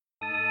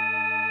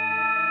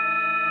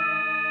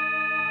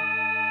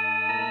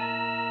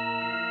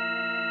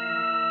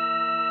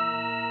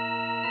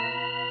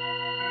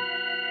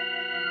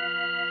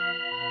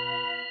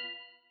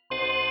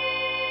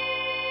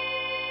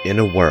In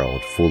a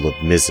world full of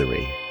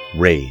misery,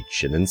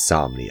 rage, and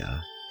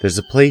insomnia, there's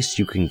a place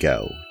you can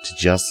go to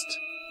just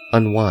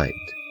unwind.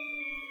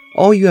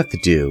 All you have to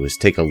do is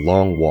take a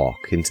long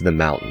walk into the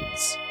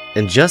mountains,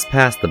 and just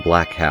past the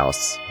Black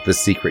House, the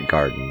secret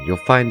garden, you'll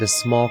find a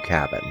small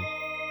cabin.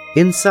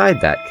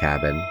 Inside that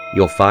cabin,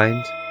 you'll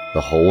find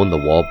the Hole in the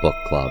Wall Book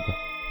Club.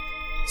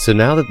 So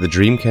now that the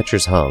dream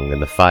catcher's hung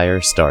and the fire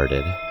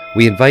started,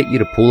 we invite you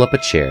to pull up a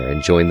chair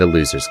and join the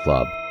Losers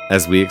Club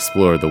as we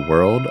explore the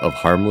world of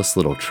harmless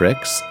little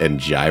tricks and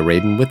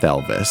gyrating with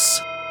Elvis.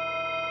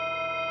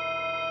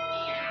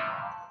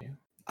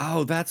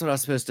 Oh, that's what I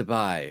was supposed to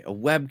buy. A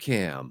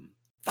webcam.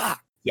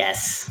 Fuck.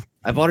 Yes.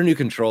 I bought a new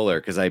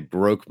controller because I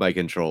broke my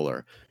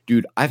controller.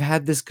 Dude, I've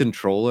had this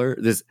controller.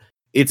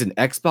 It's an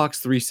Xbox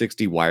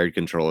 360 wired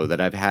controller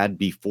that I've had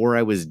before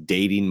I was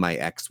dating my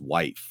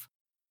ex-wife.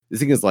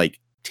 This thing is like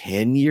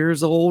 10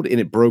 years old,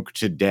 and it broke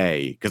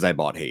today because I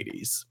bought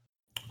Hades.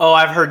 Oh,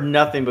 I've heard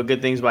nothing but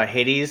good things about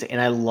Hades, and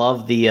I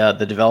love the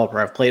developer.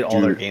 I've played all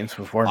their games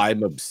before.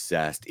 I'm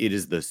obsessed. It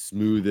is the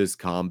smoothest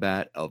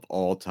combat of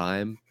all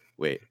time.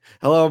 Wait.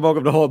 Hello and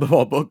welcome to Hole in the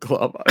Wall Book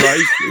Club.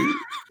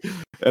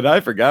 And I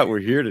forgot we're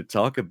here to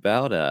talk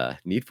about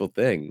Needful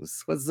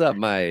Things. What's up,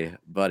 my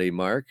buddy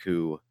Mark,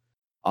 who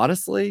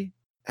honestly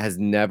has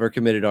never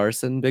committed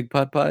arson, Big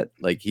Putt Putt?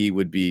 Like, he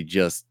would be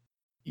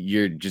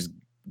you're just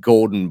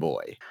golden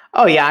boy.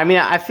 Oh yeah, I mean,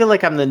 I feel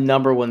like I'm the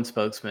number one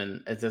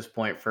spokesman at this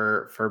point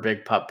for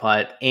Big Putt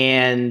Putt,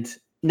 and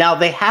now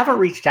they haven't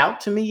reached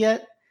out to me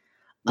yet.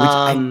 Which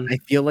I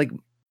feel like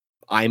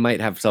I might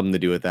have something to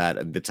do with that.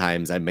 At the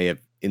times I may have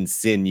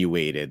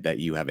insinuated that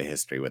you have a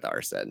history with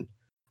arson.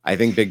 I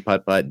think Big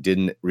Putt Putt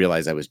didn't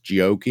realize I was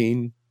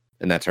joking,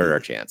 and that's hurt our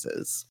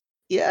chances.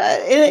 Yeah,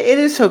 it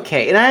is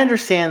okay, and I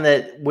understand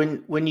that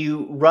when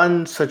you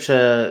run such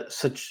a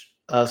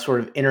sort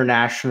of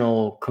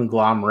international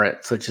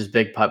conglomerate such as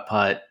Big Putt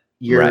Putt,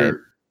 you're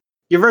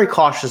very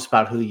cautious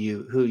about who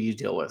you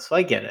deal with. So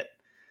I get it.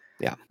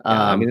 Yeah,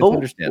 I mean, it's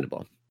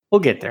understandable. We'll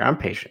get there. I'm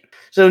patient.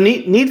 So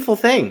Needful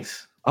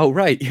Things. Oh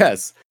right,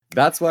 yes,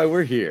 that's why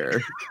we're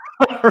here.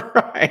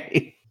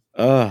 Right.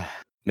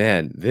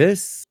 Man,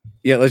 let's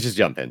just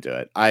jump into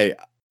it.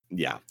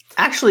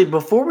 Actually,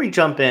 before we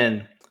jump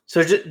in,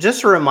 so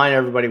just to remind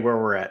everybody where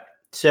we're at.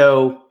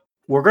 So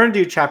we're going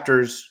to do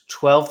chapters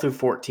 12 through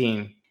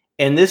 14.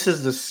 And this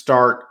is the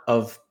start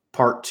of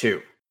part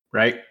 2,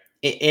 right?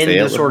 In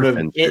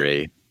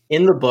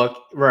the book,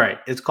 right?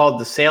 It's called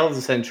The Sale of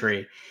the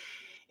Century.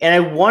 And I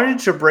wanted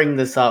to bring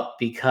this up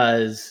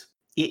because,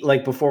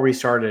 before we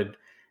started,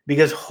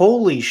 because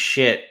holy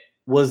shit,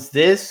 was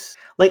this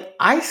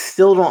I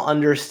still don't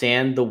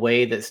understand the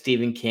way that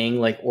Stephen King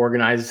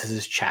organizes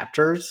his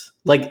chapters.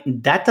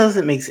 That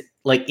doesn't make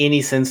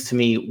any sense to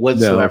me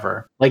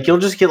whatsoever. No. You'll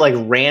just get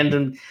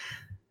random.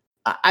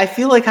 I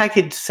feel like I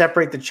could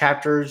separate the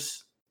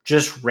chapters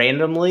just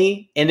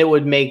randomly and it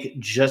would make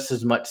just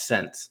as much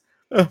sense.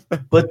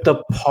 But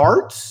the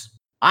parts,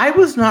 I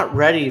was not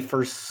ready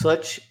for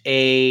such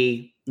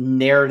a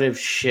narrative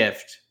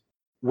shift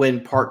when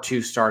part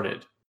 2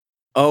 started.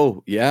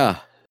 Oh, yeah.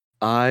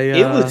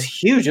 It was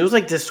huge. It was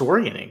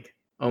disorienting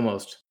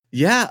almost.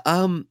 Yeah.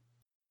 I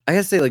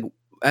gotta say,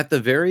 at the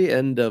very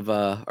end of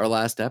our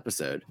last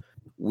episode,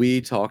 we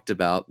talked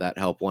about that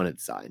Help Wanted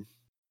sign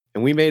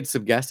and we made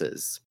some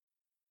guesses.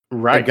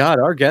 Right. My God,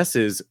 our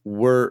guesses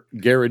were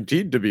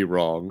guaranteed to be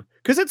wrong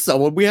because it's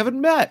someone we haven't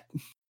met.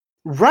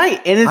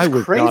 Right. And it's I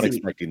was crazy. Not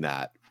expecting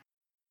that.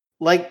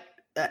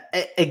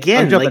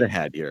 Again, I'm jumping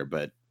ahead here,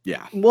 but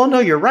yeah. Well, no,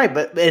 you're right.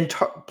 But in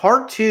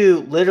part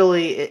 2,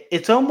 literally,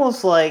 it's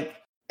almost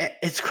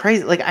it's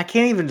crazy. I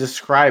can't even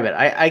describe it.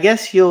 I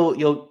guess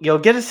you'll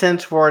get a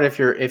sense for it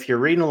if you're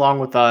reading along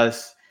with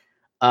us.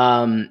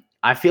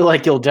 I feel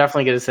like you'll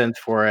definitely get a sense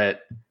for it.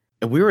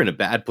 And we were in a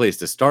bad place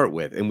to start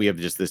with, and we have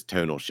just this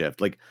tonal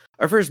shift.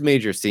 Our first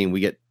major scene, we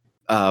get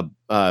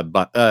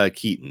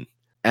Keaton,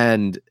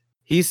 and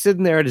he's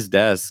sitting there at his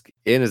desk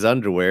in his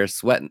underwear,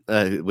 sweating,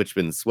 which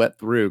been sweat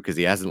through because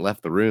he hasn't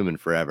left the room in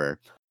forever,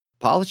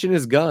 polishing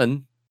his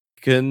gun,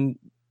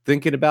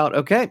 thinking about,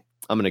 okay,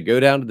 I'm going to go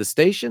down to the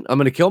station. I'm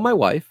going to kill my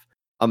wife.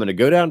 I'm going to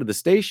go down to the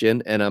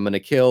station and I'm going to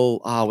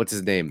kill, what's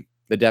his name?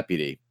 The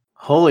deputy.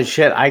 Holy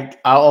shit. I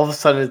all of a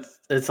sudden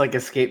it's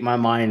escaped my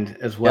mind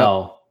as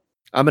well. Yep.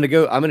 I'm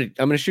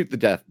going to shoot the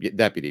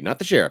deputy, not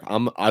the sheriff.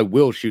 I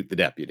will shoot the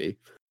deputy.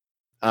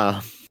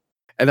 And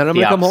then I'm going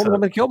to come home and I'm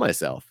going to kill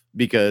myself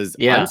because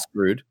I'm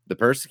screwed. The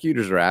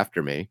persecutors are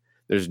after me.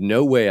 There's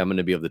no way I'm going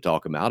to be able to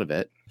talk him out of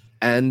it.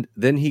 And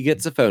then he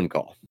gets a phone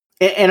call.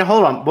 And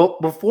hold on,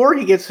 but before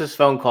he gets this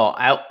phone call,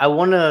 I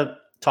want to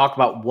talk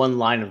about one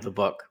line of the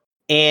book.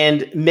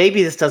 And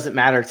maybe this doesn't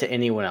matter to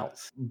anyone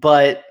else,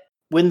 but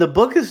when the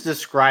book is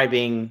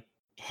describing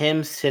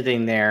him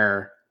sitting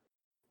there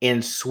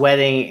and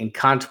sweating and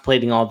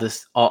contemplating all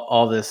this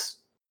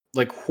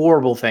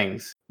horrible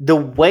things, the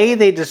way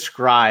they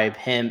describe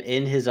him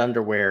in his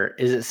underwear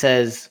is it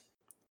says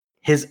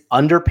his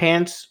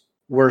underpants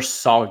were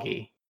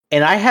soggy.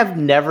 And I have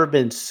never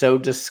been so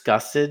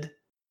disgusted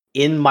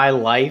in my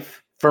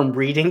life from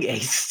reading a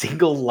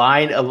single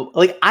line of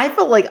like I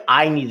felt like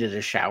I needed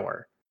a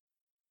shower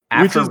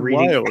Which after is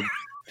reading. wild,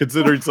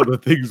 considering some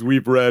of the things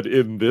we've read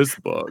in this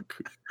book.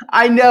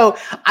 I know.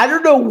 I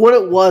don't know what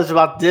it was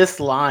about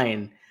this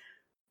line,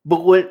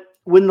 but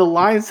when the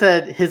line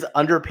said his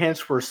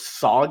underpants were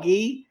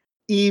soggy,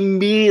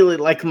 immediately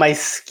like my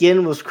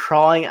skin was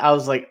crawling. I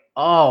was like,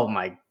 "Oh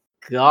my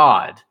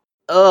god,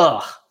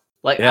 ugh!"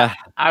 Like Yeah.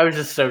 I was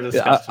just so Yeah,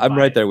 disgusted. I'm by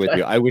right it. there with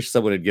you. I wish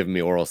someone had given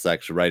me oral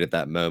sex right at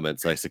that moment,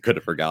 so I could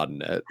have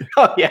forgotten it.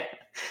 Oh yeah,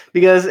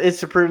 because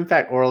it's a proven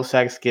fact. Oral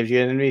sex gives you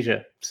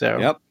amnesia.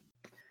 So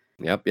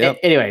Yep.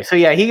 Anyway, so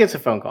yeah, he gets a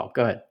phone call.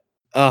 Go ahead.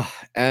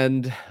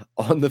 And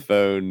on the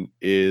phone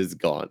is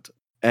Gaunt.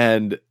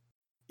 And,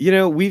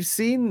 we've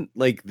seen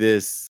like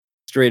this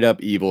straight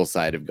up evil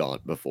side of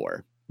Gaunt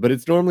before, but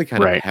it's normally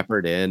kind of Right.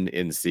 peppered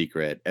in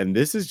secret. And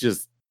this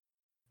is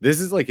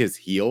like his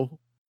heel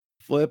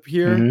flip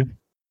here. Mhm.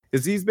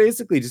 Because he's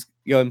basically just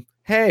going,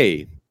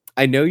 hey,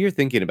 I know you're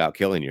thinking about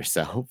killing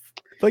yourself.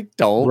 Like,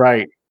 don't.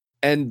 Right.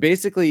 And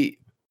basically,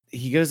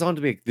 he goes on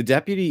to make the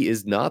deputy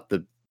is not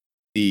the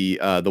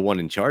one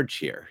in charge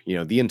here.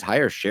 The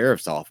entire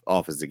sheriff's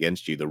office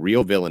against you. The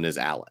real villain is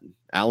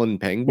Alan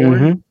Pangborn.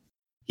 Mhm.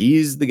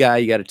 He's the guy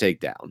you got to take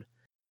down.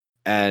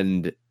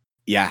 And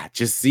yeah,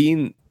 just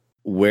seeing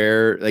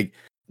where like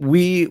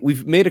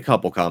we've made a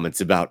couple comments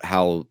about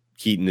how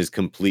Keaton is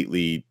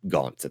completely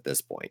gaunt at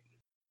this point.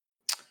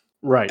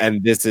 Right.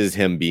 And this is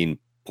him being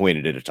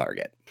pointed at a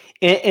target.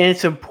 And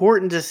it's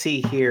important to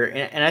see here,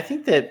 and I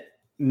think that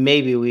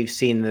maybe we've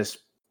seen this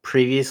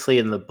previously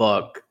in the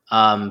book.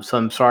 So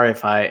I'm sorry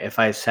if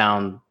I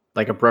sound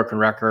like a broken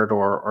record,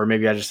 or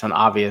maybe I just sound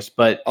obvious.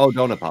 But oh,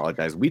 don't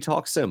apologize. We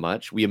talk so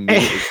much, we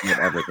immediately get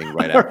everything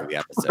right after the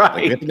episode. Right.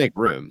 Like, we have to make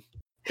room.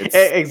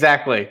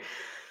 Exactly.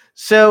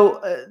 So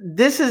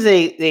this is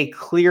a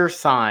clear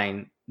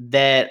sign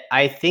that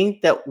I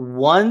think that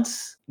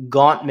once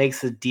Gaunt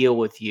makes a deal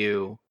with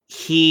you,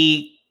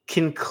 he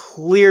can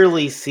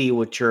clearly see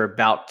what you're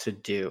about to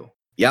do.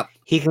 Yep.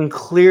 He can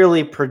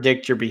clearly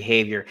predict your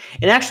behavior.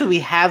 And actually, we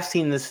have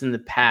seen this in the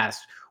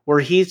past where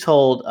he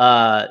told,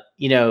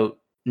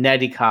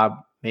 Nettie Cobb,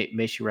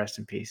 may she rest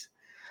in peace.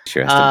 She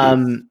rest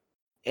in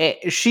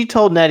peace. She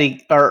told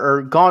Nettie,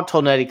 or Gaunt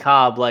told Nettie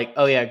Cobb, like,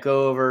 oh yeah,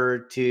 go over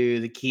to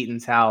the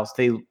Keaton's house.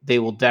 They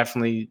will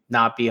definitely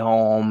not be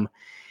home.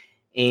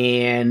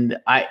 And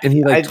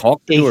he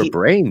talked to her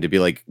brain to be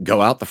like,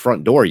 go out the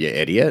front door, you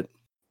idiot.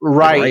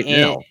 Right. Like,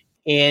 now.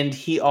 And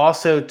he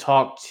also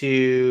talked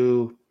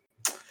to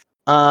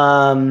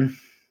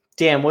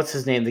what's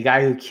his name? The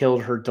guy who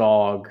killed her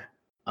dog.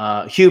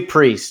 Hugh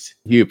Priest.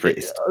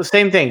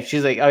 Same thing.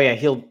 She's like, oh yeah,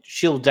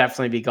 she'll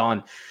definitely be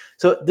gone.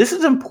 So this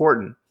is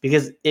important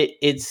because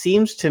it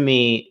seems to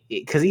me,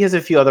 because he has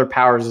a few other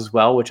powers as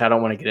well, which I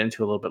don't want to get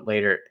into a little bit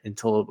later.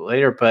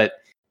 But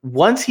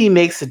once he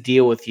makes a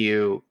deal with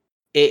you,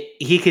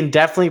 he can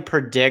definitely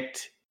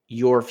predict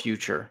your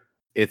future.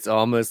 It's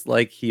almost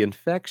like he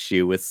infects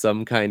you with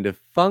some kind of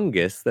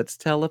fungus that's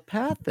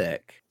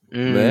telepathic.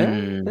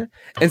 And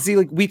see,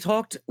 like, we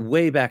talked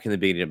way back in the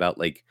beginning about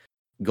like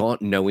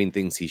Gaunt knowing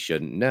things he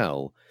shouldn't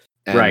know.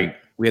 And right.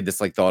 We had this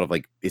like thought of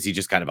like, is he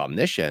just kind of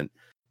omniscient?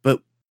 But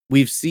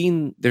we've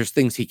seen there's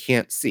things he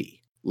can't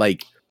see.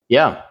 Like,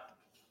 yeah,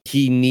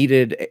 he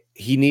needed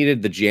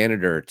the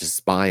janitor to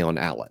spy on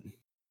Alan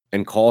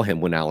and call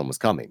him when Alan was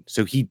coming.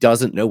 So he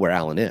doesn't know where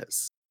Alan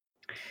is.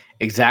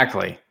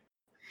 Exactly.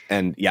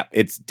 And yeah,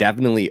 it's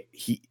definitely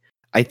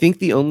I think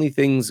the only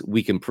things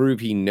we can prove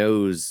he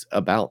knows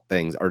about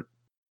things are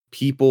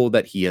people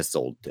that he has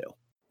sold to.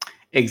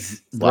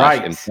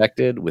 Right.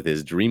 Infected with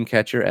his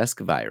Dreamcatcher-esque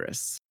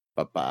virus.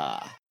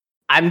 Ba-ba.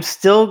 I'm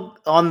still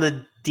on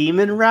the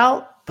demon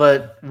route,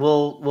 but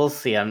we'll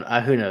see.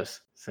 Who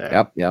knows?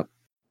 So Yep.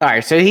 All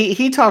right, so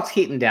he talks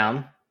Keaton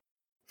down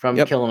from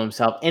killing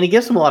himself, and he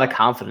gives him a lot of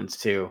confidence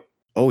too.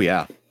 Oh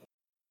yeah.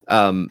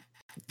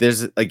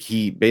 There's like,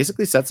 he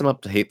basically sets him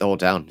up to hate the whole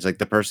town. He's like,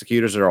 the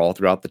persecutors are all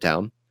throughout the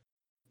town.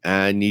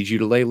 I need you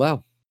to lay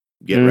low.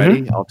 Get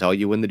ready. I'll tell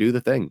you when to do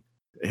the thing.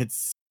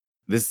 It's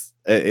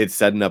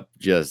setting up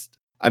just.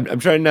 I'm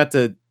trying not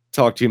to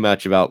talk too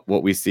much about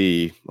what we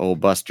see old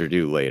Buster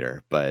do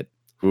later, but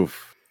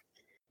oof.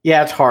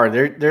 Yeah, it's hard.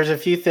 There's a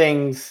few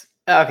things.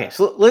 Okay,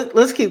 so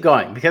let's keep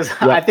going because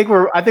I think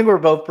we're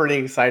both pretty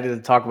excited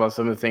to talk about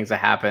some of the things that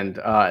happened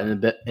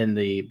in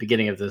the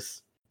beginning of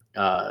this.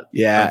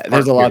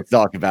 There's a lot to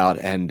talk about,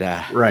 and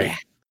right. Yeah.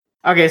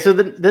 Okay, so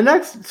the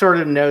next sort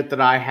of note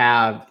that I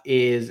have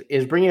is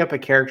bringing up a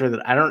character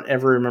that I don't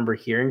ever remember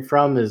hearing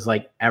from, is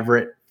like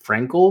Everett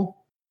Frankel.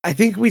 I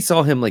think we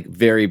saw him like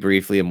very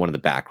briefly in one of the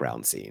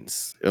background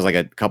scenes. It was like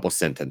a couple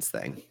sentence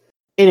thing.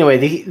 Anyway,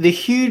 the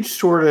huge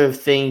sort of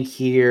thing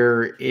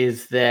here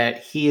is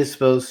that he is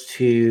supposed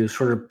to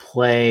sort of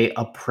play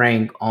a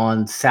prank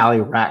on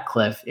Sally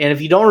Ratcliffe. And if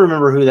you don't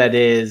remember who that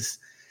is,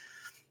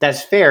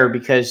 that's fair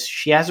because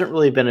she hasn't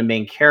really been a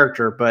main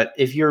character. But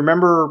if you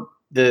remember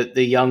the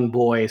young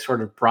boy,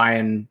 sort of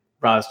Brian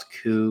Rusk,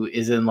 who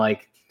is in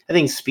like, I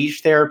think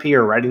speech therapy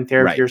or writing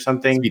therapy or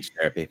something. Speech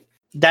therapy.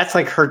 that's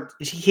like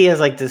he has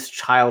like this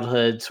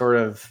childhood sort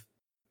of,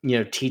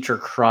 teacher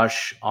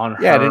crush on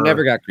her. Yeah, and it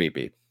never got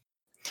creepy.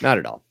 Not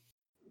at all.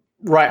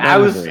 Right.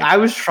 I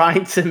was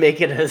trying to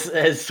make it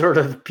as sort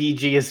of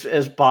PG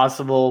as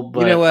possible,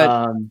 but you know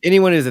what?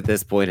 Anyone who's at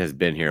this point has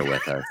been here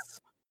with us.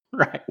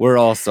 Right. We're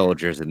all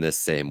soldiers in this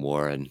same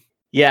war, and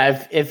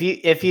yeah, if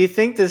you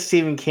think that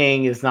Stephen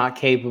King is not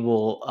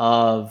capable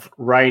of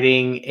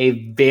writing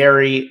a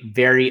very,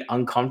 very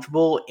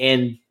uncomfortable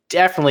and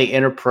definitely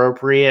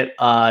inappropriate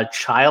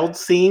child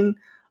scene,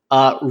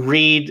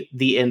 read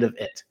the end of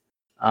it.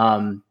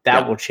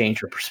 That will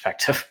change your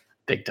perspective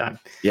big time.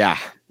 Yeah.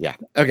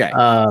 Okay.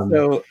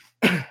 So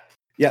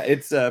yeah,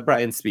 it's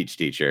Brian's speech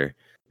teacher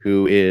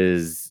who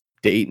is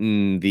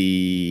dating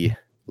the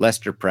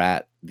Lester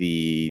Pratt,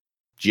 the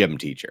gym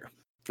teacher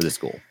for the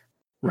school.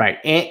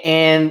 Right.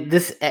 And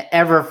this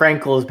Everett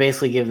Frankel is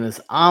basically given this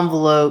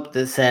envelope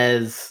that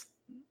says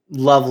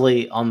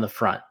lovely on the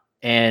front.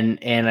 And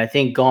I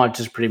think Gaunt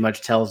just pretty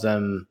much tells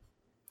them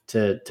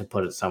to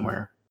put it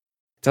somewhere.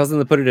 Tells them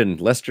to put it in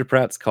Lester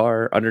Pratt's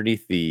car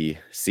underneath the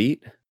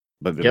seat,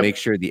 but make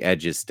sure the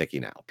edge is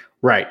sticking out.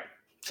 Right.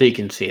 So you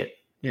can see it.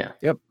 Yeah.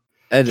 Yep.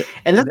 And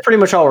that's pretty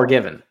much all we're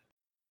given.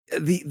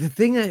 The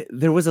thing,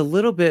 there was a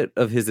little bit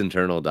of his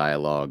internal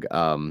dialogue,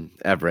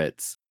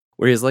 Everett's,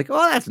 where he's like,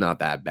 oh, that's not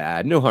that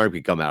bad. No harm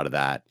could come out of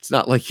that. It's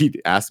not like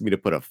he'd asked me to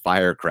put a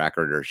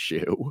firecracker in her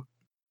shoe.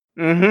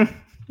 Mm-hmm.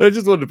 I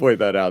just wanted to point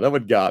that out. That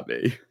one got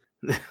me.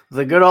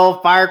 The good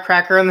old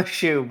firecracker in the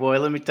shoe, boy,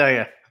 let me tell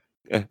you.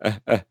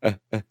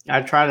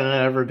 I try to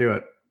never do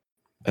it.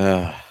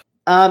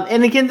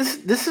 And again,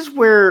 this is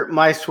where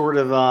my sort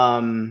of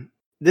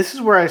this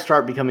is where I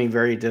start becoming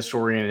very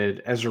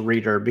disoriented as a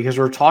reader, because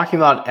we're talking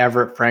about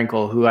Everett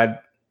Frankel, who I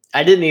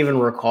didn't even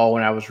recall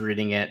when I was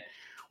reading it.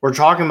 We're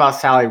talking about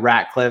Sally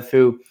Ratcliffe,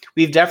 who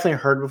we've definitely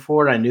heard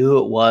before, and I knew who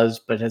it was,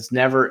 but has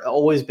never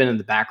always been in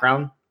the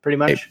background, pretty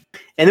much.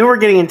 And then we're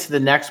getting into the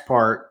next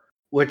part,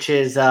 which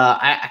is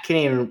I can't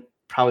even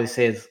probably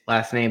say his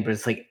last name, but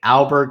it's like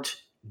Albert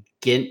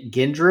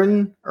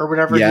Gendron or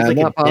whatever. Yeah, he's like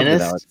not a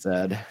dentist. How it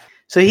said.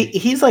 So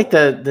he's like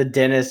the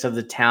dentist of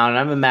the town.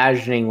 I'm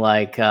imagining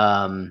like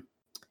a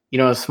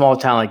small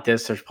town like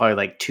this, there's probably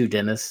like 2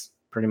 dentists,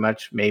 pretty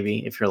much,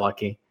 maybe if you're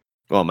lucky.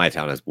 Well, my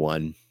town has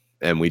 1,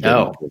 and we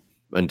didn't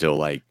until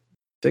like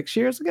 6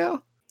 years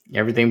ago.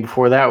 Everything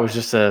before that was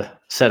just a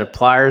set of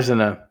pliers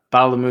and a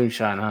bottle of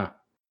moonshine, huh?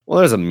 Well,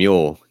 there's a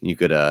mule. You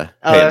could pay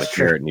him a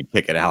carrot and he'd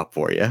pick it out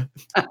for you.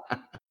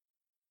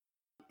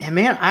 And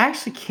man, I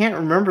actually can't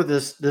remember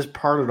this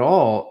part at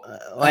all.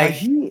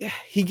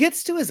 He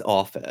gets to his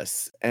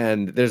office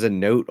and there's a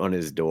note on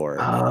his door.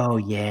 Oh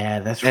yeah,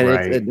 that's and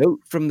right. It's a note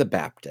from the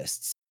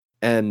Baptists.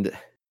 And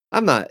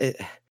I'm not.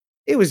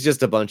 It was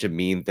just a bunch of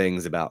mean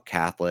things about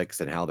Catholics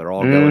and how they're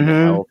all going to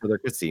hell for their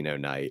casino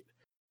night.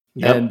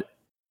 Yep. And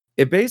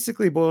it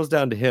basically boils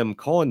down to him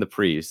calling the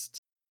priest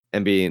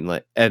and being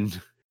like,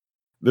 and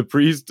the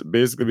priest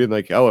basically being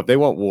like, oh, if they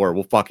want war,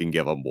 we'll fucking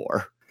give them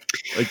war.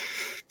 Like,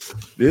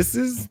 this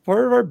is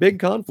part of our big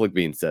conflict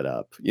being set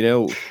up. You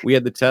know, we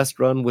had the test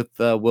run with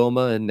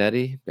Wilma and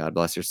Nettie. God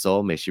bless her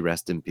soul. May she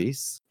rest in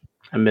peace.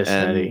 I miss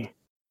Nettie.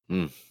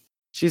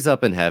 She's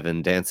up in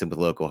heaven dancing with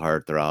local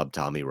heartthrob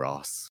Tommy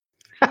Ross.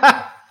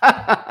 But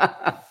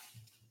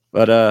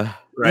right.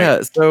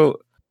 Yeah, so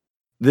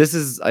this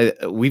is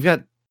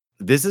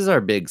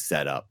our big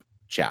setup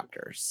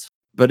chapters.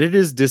 But it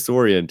is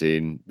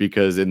disorienting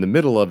because in the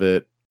middle of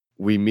it,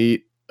 we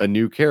meet a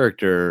new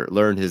character,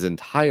 learn his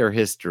entire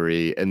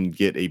history, and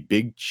get a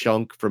big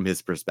chunk from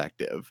his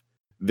perspective.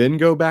 Then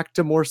go back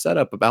to more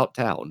setup about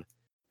town.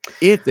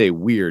 It's a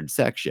weird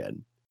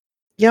section.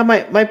 Yeah,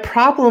 my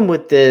problem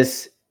with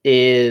this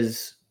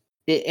is,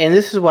 and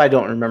this is why I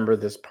don't remember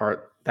this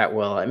part that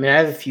well. I mean, I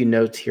have a few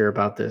notes here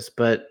about this,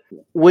 but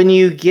when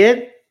you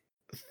get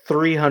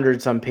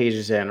 300 some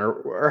pages in,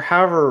 or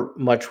however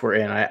much we're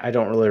in, I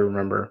don't really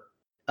remember.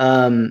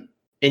 And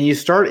you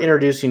start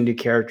introducing new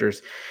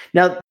characters.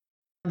 Now,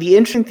 the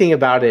interesting thing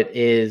about it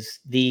is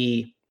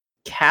the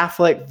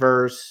Catholic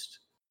versus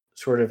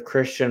sort of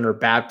Christian or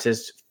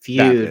Baptist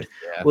feud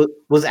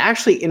was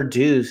actually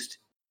introduced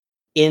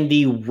in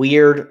the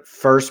weird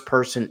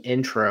first-person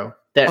intro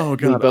that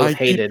we both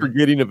hated. Keep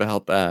forgetting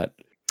about that.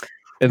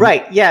 And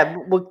right? Yeah,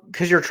 well,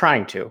 because you're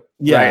trying to.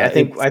 Yeah, right? I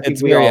think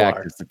it's we very all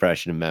active are.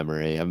 suppression of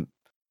memory.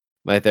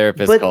 My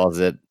therapist calls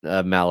it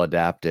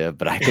maladaptive,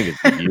 but I think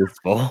it's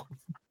useful.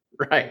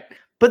 Right.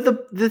 But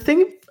the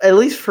thing, at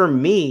least for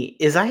me,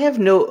 is I have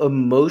no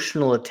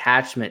emotional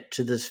attachment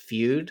to this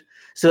feud.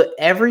 So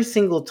every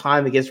single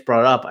time it gets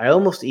brought up, I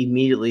almost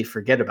immediately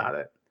forget about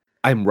it.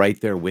 I'm right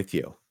there with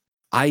you.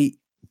 I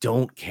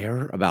don't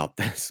care about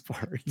this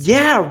part.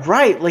 Yeah,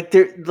 right.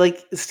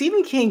 Like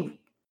Stephen King.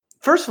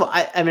 First of all,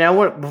 I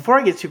want, before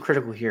I get too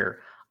critical here,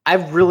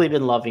 I've really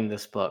been loving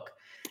this book.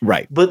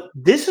 Right. But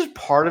this is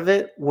part of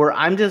it where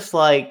I'm just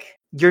like,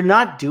 you're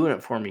not doing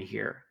it for me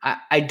here.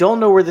 I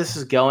don't know where this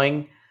is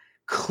going.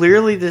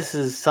 Clearly, this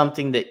is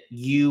something that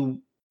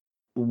you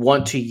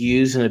want to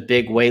use in a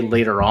big way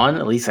later on.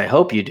 At least I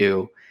hope you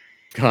do.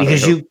 God,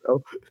 because you're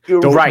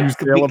don't right. use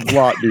Salem's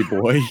Lot, me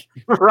boy.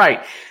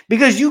 Right.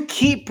 Because you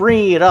keep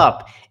bringing it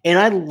up, and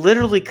I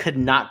literally could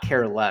not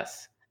care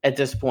less at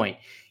this point.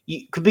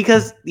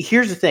 Because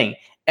here's the thing.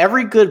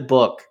 Every good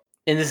book,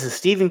 and this is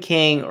Stephen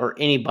King or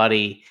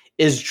anybody,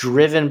 is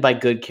driven by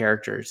good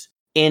characters.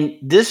 And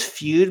this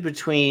feud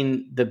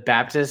between the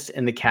Baptists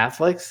and the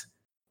Catholics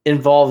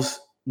involves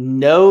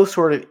no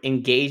sort of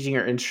engaging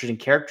or interesting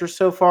characters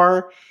so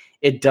far.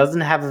 It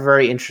doesn't have a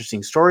very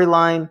interesting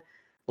storyline.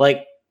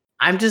 Like,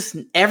 I'm just,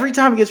 every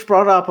time it gets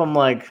brought up, I'm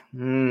like,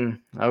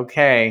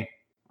 okay,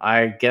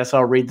 I guess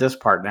I'll read this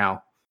part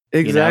now.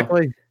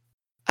 Exactly. You know?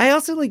 I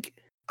also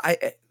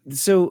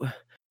so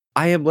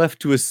I am left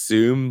to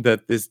assume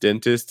that this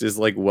dentist is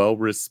like well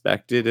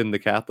respected in the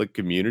Catholic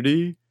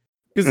community.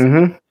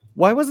 Because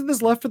why wasn't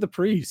this left for the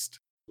priest?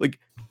 Like,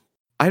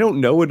 I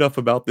don't know enough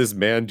about this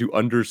man to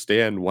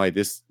understand why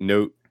this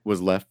note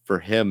was left for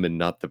him and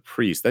not the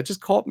priest. That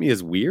just caught me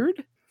as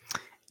weird.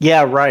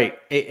 Yeah, right.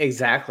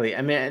 Exactly.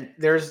 I mean,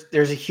 there's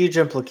a huge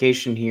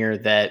implication here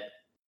that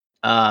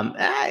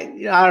I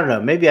don't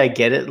know. Maybe I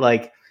get it.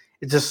 Like,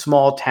 it's a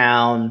small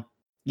town.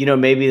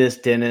 Maybe this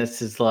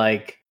dentist is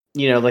like,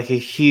 like a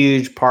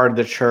huge part of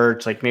the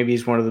church. Like, maybe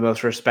he's one of the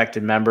most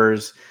respected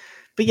members.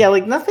 But yeah,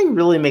 like, nothing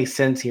really makes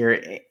sense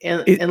here.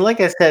 And like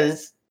I said,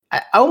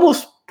 I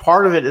almost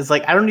part of it is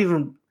like, I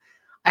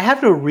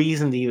have no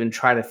reason to even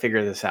try to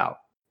figure this out.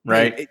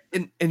 Right.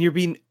 And you're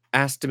being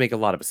asked to make a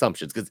lot of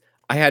assumptions because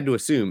I had to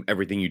assume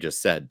everything you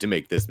just said to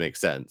make this make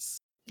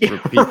sense for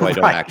people I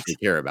don't actually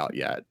care about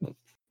yet.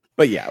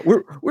 But yeah,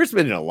 we're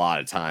spending a lot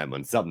of time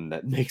on something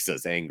that makes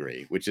us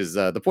angry, which is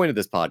the point of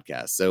this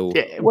podcast. So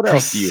what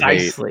else do you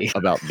hate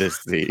about this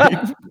scene?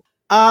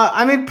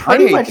 I mean,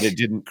 pretty much it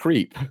didn't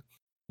creep.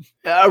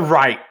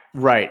 Right.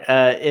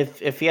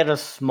 If he had a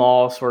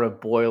small sort of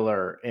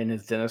boiler in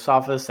his dentist's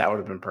office, that would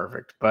have been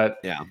perfect. But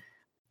yeah.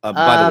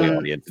 By the way,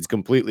 audience, it's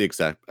completely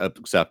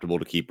acceptable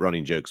to keep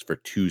running jokes for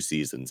 2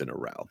 seasons in a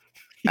row.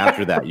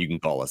 After that, you can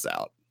call us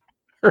out.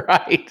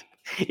 Right.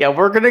 Yeah,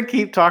 we're gonna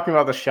keep talking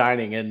about The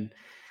Shining, and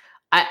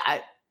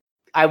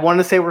I want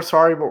to say we're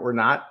sorry, but we're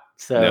not.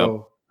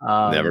 So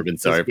never been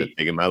sorry for a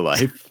thing in my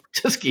life.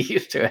 Just get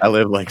used to it. I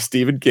live like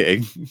Stephen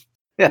King.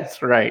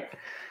 That's right.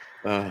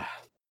 I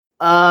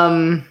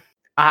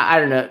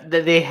don't know.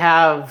 They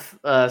have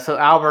so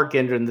Albert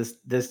Gendron,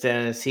 this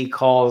dentist, he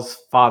calls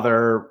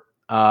Father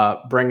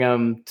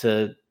Brigham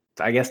to,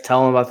 I guess,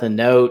 tell him about the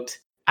note.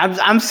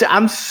 I'm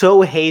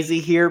so hazy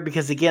here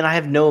because, again, I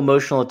have no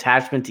emotional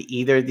attachment to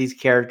either of these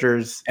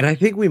characters. And I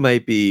think we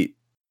might be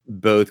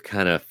both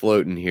kind of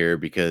floating here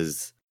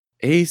because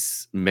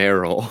Ace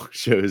Merrill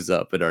shows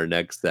up in our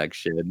next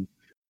section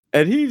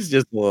and he's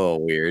just a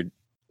little weird.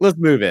 Let's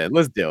move in.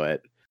 Let's do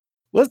it.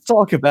 Let's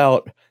talk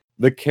about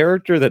the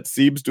character that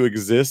seems to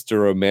exist to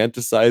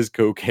romanticize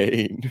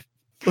cocaine.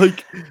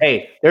 Like,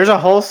 hey, there's a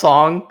whole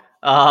song,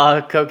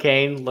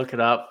 Cocaine, look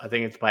it up. I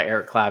think it's by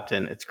Eric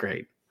Clapton. It's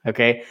great.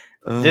 Okay.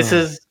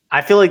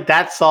 I feel like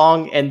that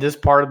song and this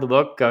part of the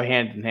book go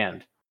hand in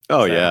hand.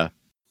 Oh, so,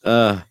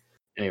 yeah.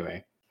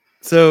 Anyway.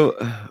 So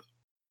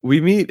we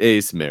meet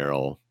Ace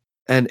Merrill,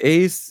 and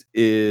Ace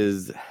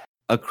is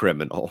a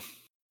criminal.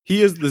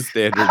 He is the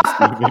standard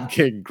Stephen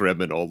King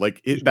criminal.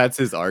 Like, that's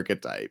his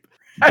archetype.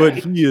 But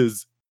he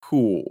is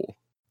cool.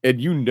 And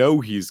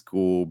he's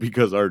cool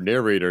because our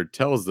narrator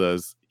tells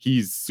us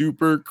he's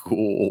super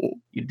cool.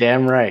 You're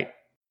damn right.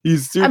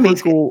 He's super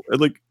cool at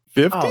like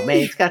 50. Oh man,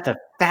 he's got the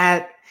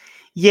fat.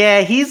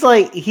 Yeah, he's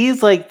like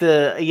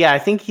I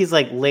think he's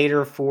like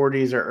later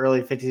 40s or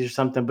early 50s or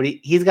something, but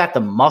he's got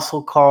the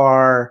muscle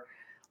car,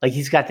 like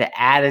he's got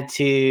the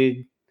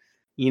attitude,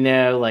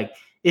 like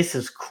this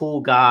is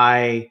cool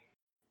guy.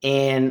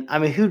 And I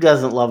mean, who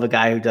doesn't love a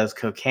guy who does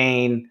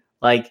cocaine?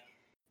 Like,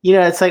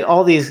 it's like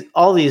all these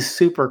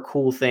super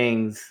cool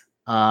things.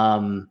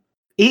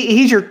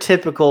 He's your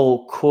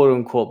typical quote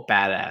unquote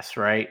badass,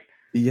 right?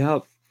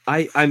 Yep.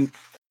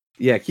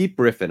 Keep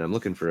riffing. I'm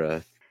looking for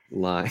a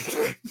line.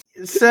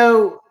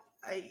 So,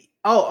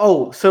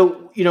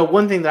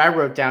 one thing that I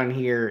wrote down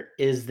here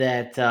is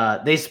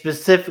that they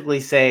specifically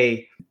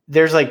say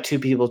there's like 2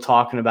 people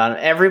talking about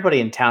it.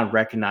 Everybody in town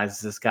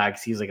recognizes this guy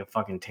because he's like a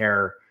fucking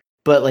terror.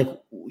 But like,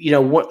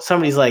 what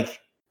somebody's like,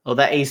 oh,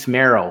 that Ace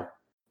Merrill,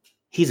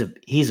 he's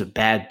a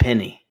bad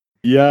penny.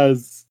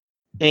 Yes.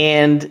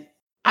 And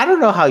I don't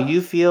know how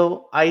you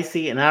feel,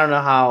 Icy, and I don't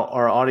know how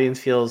our audience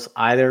feels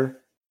either.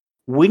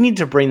 We need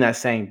to bring that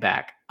saying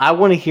back. I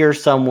want to hear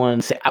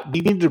someone say, we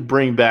need to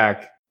bring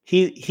back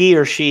he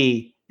or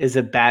she is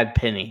a bad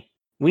penny.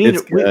 We're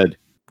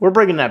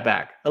bringing that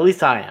back. At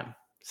least I am.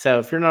 So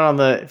if you're not on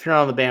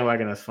the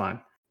bandwagon, that's fine.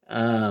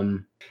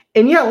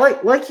 And yeah,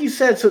 like you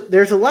said, so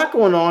there's a lot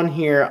going on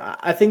here.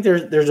 I think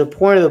there's a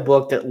point of the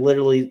book that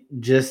literally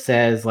just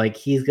says like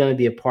he's going to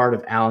be a part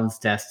of Alan's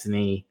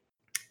destiny.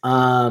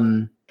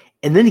 And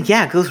then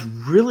it goes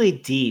really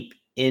deep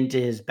into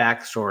his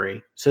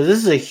backstory. So this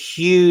is a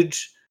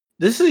huge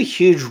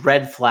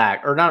red flag,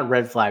 or not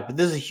red flag, but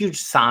this is a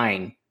huge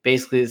sign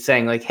basically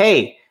saying like,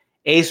 hey,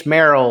 Ace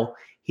Merrill,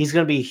 he's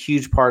going to be a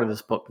huge part of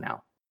this book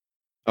now.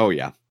 Oh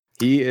yeah.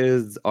 He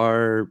is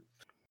our.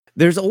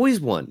 There's always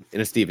one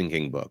in a Stephen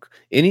King book.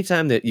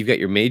 Anytime that you've got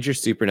your major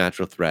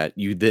supernatural threat,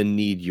 you then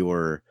need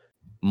your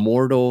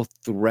mortal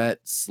threat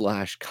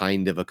 /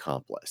 kind of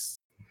accomplice.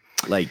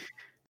 Like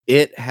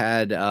it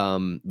had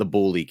the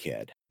bully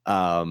kid.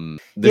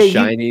 The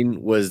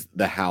Shining was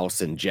the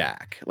house and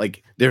Jack.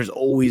 Like there's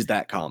always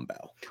that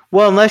combo.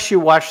 Well, unless you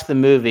watch the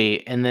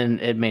movie and then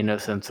it made no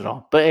sense at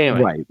all. But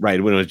anyway.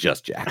 Right. When it was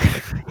just Jack.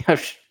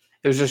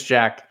 It was just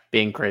Jack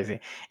being crazy.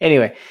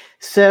 Anyway,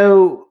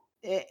 so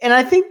and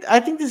I think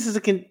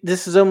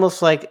this is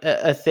almost like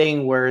a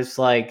thing where it's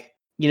like,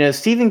 you know,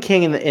 Stephen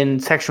King in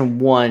section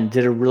 1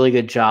 did a really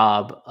good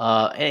job.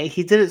 And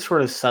he did it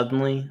sort of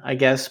suddenly, I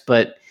guess,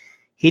 but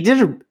he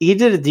did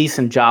a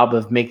decent job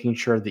of making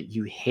sure that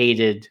you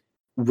hated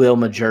Will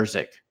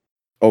Majerzik.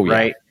 Oh yeah.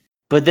 Right.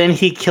 But then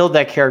he killed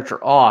that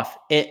character off,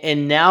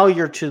 and now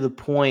you're to the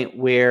point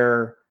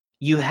where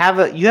you have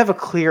a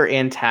clear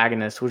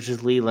antagonist, which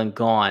is Leland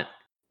Gaunt,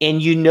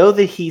 and you know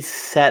that he's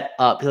set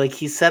up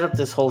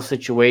this whole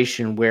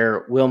situation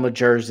where Will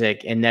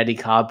Majerzik and Nettie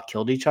Cobb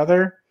killed each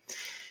other.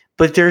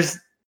 But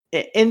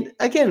and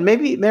again,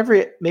 maybe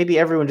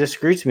everyone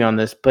disagrees with me on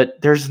this, but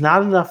there's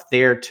not enough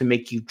there to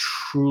make you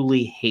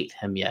truly hate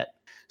him yet.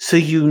 So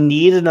you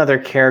need another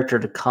character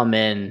to come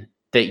in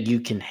that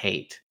you can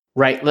hate.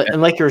 Right.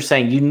 And like you were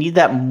saying, you need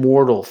that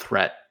mortal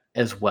threat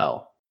as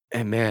well.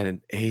 And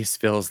man, Ace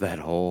fills that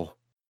hole.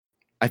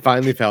 I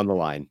finally found the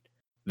line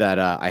that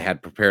I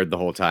had prepared the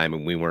whole time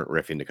and we weren't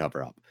riffing to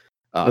cover up.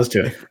 Let's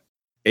do it.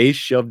 Ace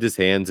shoved his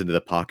hands into the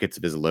pockets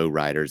of his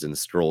lowriders and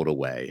strolled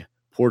away.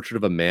 Portrait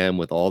of a man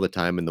with all the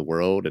time in the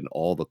world and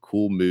all the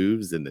cool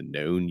moves in the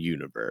known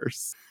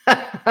universe.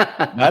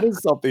 That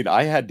is something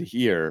I had to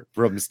hear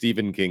from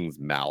Stephen King's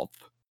mouth.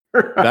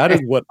 Right. That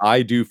is what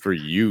I do for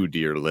you,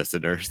 dear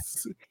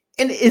listeners.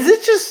 And is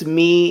it just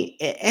me?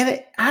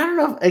 And I don't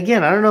know.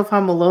 Again, I don't know if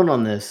I'm alone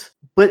on this.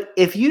 But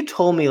if you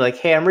told me, like,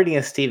 hey, I'm reading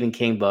a Stephen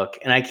King book,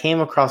 and I came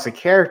across a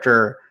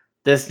character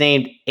that's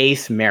named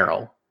Ace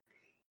Merrill,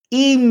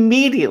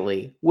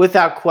 immediately,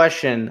 without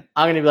question,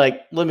 I'm going to be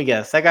like, let me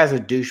guess, that guy's a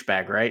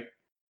douchebag, right?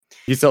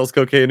 He sells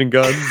cocaine and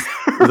guns?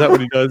 Is that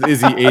what he does?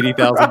 Is he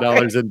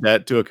 $80,000 in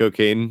debt to a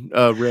cocaine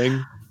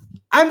ring?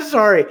 I'm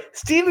sorry.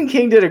 Stephen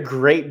King did a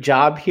great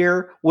job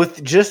here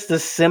with just the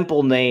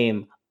simple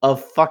name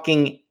of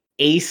fucking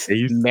Ace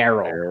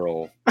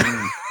Merrill.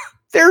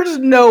 There's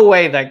no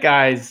way that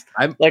guy's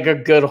like a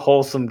good,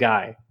 wholesome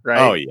guy,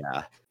 right? Oh,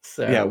 yeah.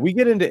 So yeah, we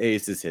get into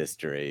Ace's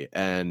history,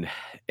 and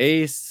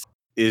Ace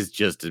is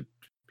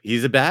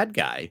he's a bad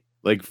guy.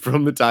 Like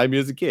from the time he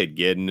was a kid,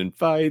 getting in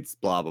fights,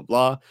 blah, blah,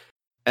 blah.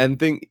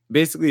 And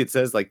basically it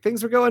says like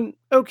things were going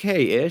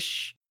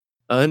okay-ish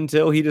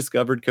until he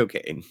discovered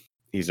cocaine.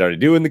 He started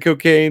doing the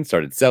cocaine,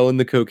 started selling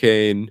the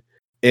cocaine,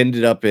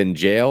 ended up in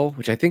jail,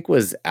 which I think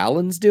was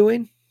Alan's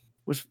doing,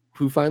 was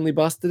who finally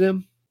busted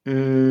him.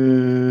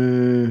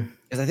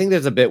 Because I think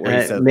there's a bit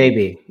where he says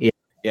maybe, yeah.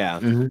 Yeah.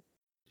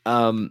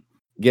 Mm-hmm.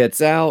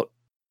 Gets out,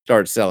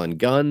 starts selling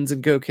guns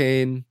and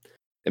cocaine,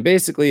 and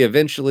basically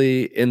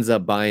eventually ends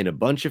up buying a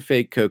bunch of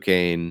fake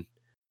cocaine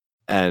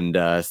and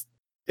is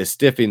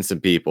stiffing some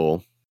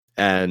people,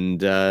 and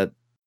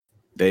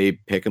they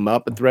pick him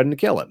up and threaten to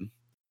kill him.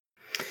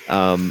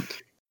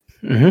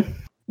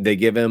 They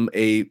give him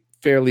a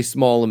fairly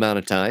small amount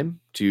of time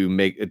to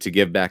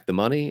give back the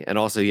money, and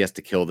also he has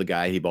to kill the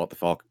guy he bought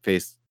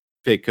the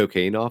fake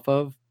cocaine off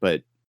of,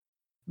 but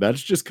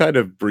that's just kind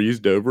of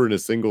breezed over in a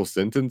single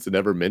sentence and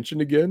never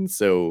mentioned again.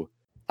 So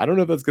I don't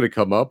know if that's going to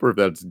come up or if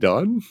that's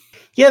done.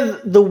 Yeah,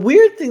 the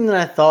weird thing that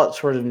I thought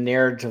sort of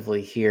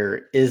narratively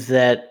here is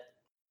that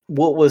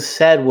what was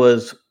said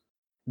was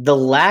the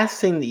last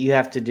thing that you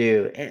have to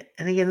do, and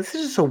again, this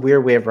is just a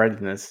weird way of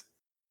writing this.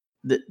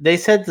 They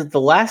said that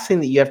the last thing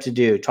that you have to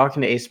do,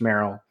 talking to Ace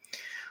Merrill,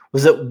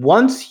 was that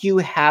once you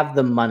have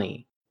the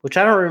money, which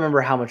I don't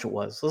remember how much it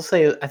was. Let's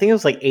say, I think it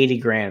was like 80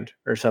 grand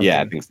or something.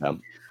 Yeah, I think so.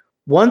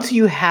 Once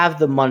you have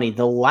the money,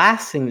 the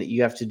last thing that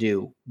you have to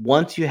do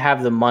once you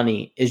have the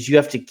money is you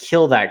have to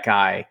kill that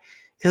guy.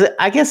 Because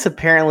I guess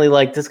apparently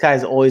like this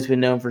guy's always been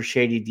known for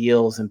shady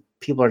deals and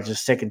people are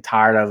just sick and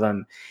tired of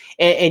him.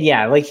 And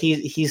yeah, like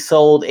he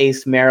sold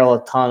Ace Merrill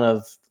a ton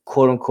of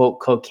quote unquote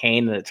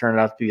cocaine and it turned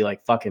out to be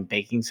like fucking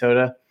baking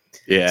soda.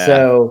 Yeah.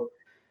 So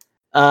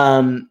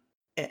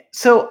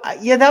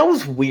yeah, that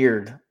was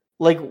weird.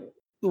 Like,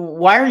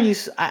 why are you?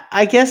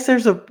 I guess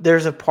there's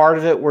a part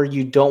of it where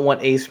you don't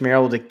want Ace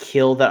Merrill to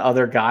kill that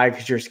other guy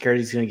because you're scared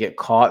he's going to get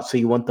caught. So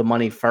you want the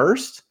money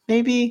first,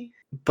 maybe.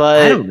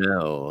 But I don't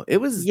know. It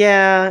was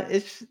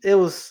it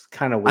was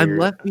kind of weird. I'm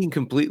left being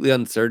completely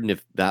uncertain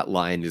if that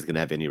line is going to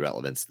have any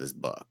relevance to this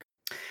book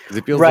because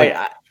it feels like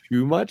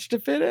too much to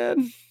fit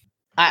in.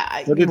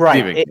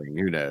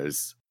 Who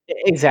knows?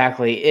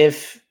 Exactly.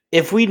 If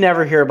we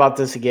never hear about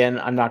this again,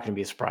 I'm not going to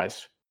be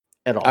surprised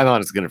at all. I'm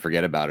honestly going to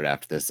forget about it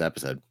after this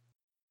episode.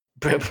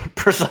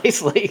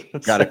 Precisely.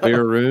 Got to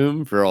clear a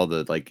room for all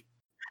the like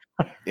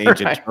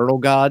ancient turtle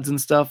gods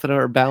and stuff that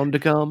are bound to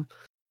come.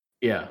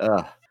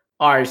 Yeah.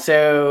 All right.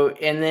 So,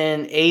 and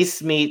then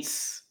Ace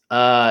meets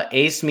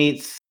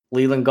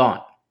Leland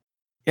Gaunt.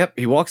 Yep,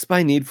 he walks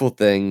by Needful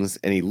Things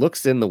and he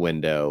looks in the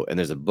window and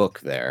there's a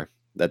book there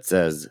that's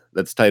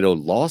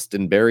titled Lost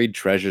and Buried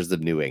Treasures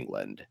of New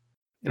England.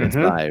 And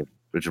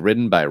it's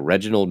written by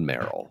Reginald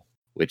Merrill,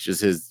 which is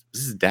his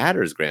dad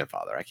or his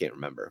grandfather. I can't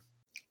remember.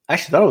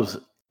 Actually, thought it was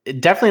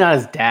definitely not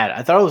his dad.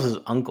 I thought it was his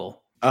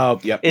uncle. Oh,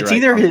 yep. It's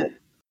either his.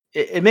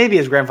 It may be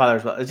his grandfather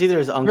as well. It's either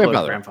his uncle or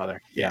his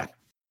grandfather. Yeah.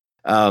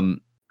 And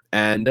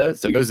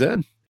so he goes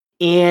in.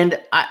 And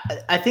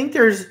I think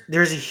there's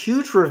a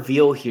huge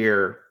reveal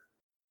here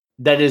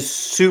that is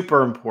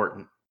super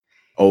important.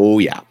 Oh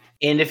yeah.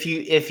 And if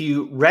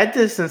you read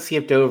this and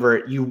skipped over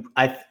it,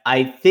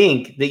 I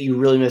think that you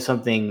really missed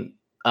something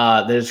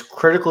that is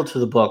critical to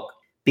the book,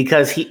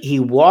 because he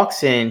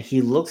walks in,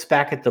 he looks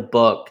back at the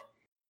book,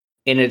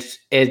 and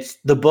it's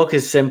the book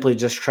is simply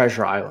just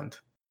Treasure Island.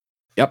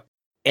 Yep.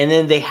 And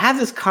then they have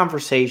this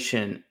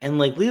conversation, and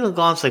like Leland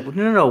Gaunt's like,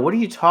 no, what are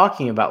you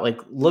talking about? Like,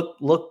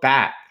 look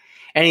back.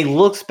 And he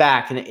looks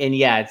back, and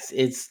yeah,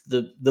 it's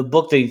the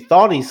book that he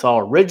thought he saw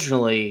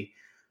originally,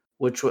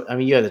 which, I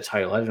mean, you had the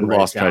title. I didn't write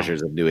Lost it down.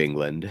 Treasures of New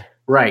England.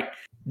 Right.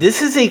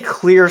 This is a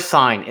clear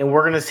sign, and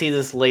we're going to see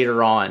this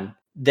later on,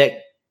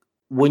 that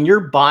when you're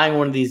buying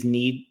one of these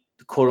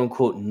quote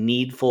unquote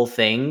needful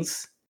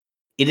things,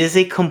 it is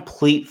a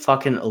complete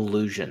fucking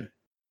illusion.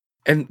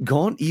 And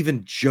Gaunt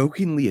even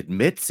jokingly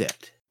admits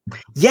it.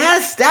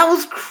 Yes, that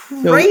was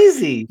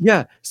crazy.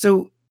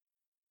 So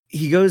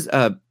he goes,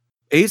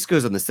 Ace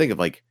goes on this thing of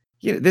like,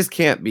 this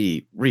can't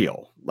be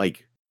real.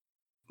 Like,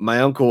 my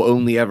uncle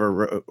only ever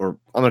wrote, or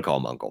I'm gonna call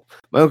him uncle.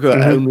 My uncle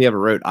only ever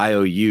wrote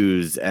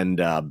IOUs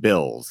and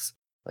bills.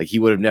 Like, he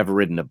would have never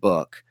written a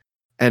book.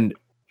 And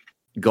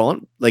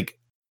Gaunt like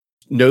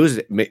knows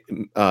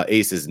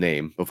Ace's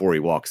name before he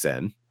walks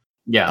in.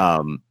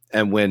 Yeah.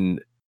 And when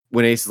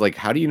Ace is like,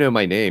 "How do you know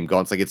my name?"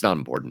 Gaunt's like, "It's not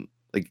important."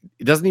 Like,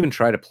 it doesn't even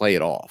try to play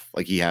it off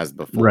like he has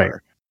before. Right.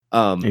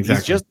 Exactly.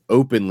 He's just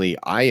openly,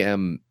 I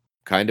am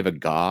kind of a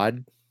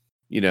god.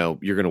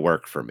 You're gonna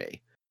work for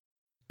me.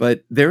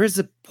 But there is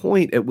a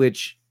point at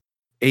which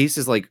Ace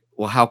is like,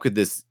 well, how could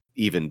this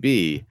even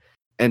be?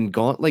 And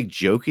Gaunt like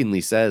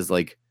jokingly says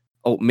like,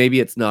 oh, maybe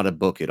it's not a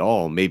book at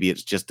all. Maybe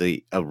it's just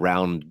a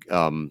round,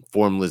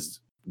 formless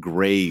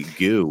gray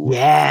goo.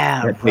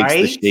 Yeah, that right.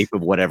 takes the shape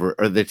of whatever,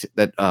 or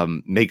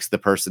that makes the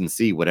person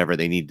see whatever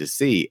they need to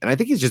see. And I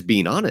think he's just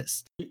being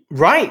honest.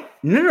 Right.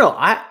 No.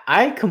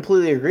 I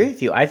completely agree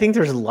with you. I think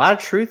there's a lot of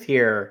truth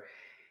here.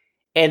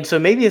 And so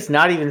maybe it's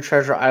not even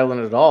Treasure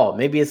Island at all.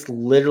 Maybe it's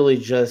literally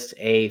just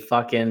a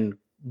fucking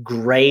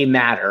gray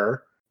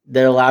matter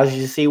that allows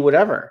you to see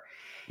whatever.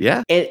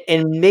 Yeah.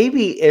 And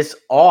maybe it's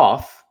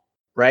off,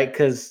 right?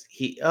 Because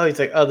he's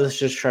like, oh, this is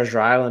just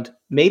Treasure Island.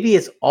 Maybe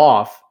it's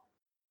off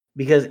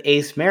because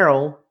Ace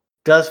Merrill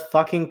does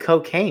fucking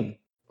cocaine.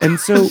 And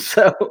so,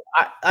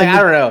 I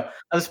don't know.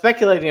 I'm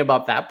speculating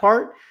about that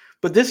part,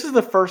 but this is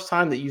the first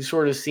time that you've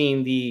sort of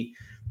seen the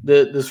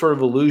sort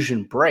of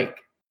illusion break,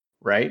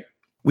 right?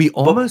 We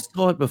almost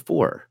saw it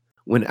before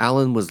when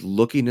Alan was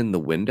looking in the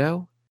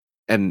window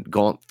and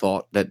Gaunt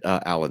thought that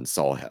Alan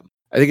saw him.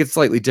 I think it's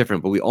slightly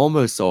different, but we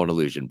almost saw an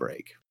illusion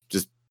break,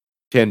 just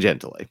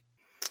tangentially.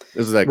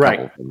 This was a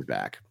couple of things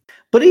back.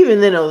 But even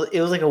then,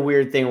 it was like a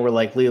weird thing where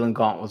like Leland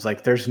Gaunt was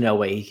like, there's no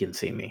way he can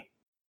see me.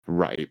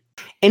 Right.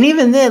 And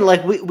even then,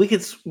 like we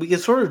could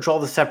sort of draw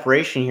the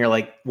separation here.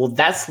 Like, well,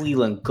 that's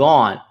Leland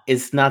Gaunt.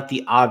 It's not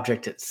the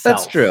object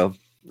itself.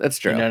 That's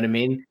true. You know what I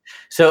mean?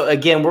 So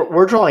again,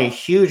 we're drawing a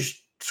huge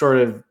sort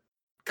of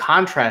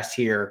contrast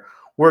here,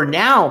 where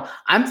now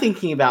I'm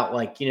thinking about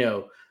like,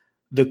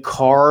 the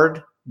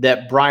card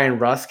that Brian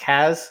Rusk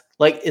has.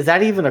 Like, is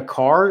that even a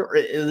card, or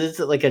is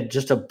it like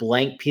just a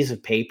blank piece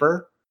of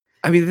paper?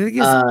 I mean, the thing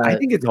is, I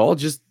think it's all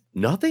just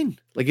nothing.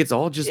 Like, it's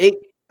all just it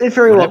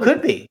very well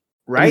could be,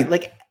 right? I mean,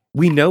 like,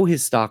 we know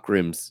his stock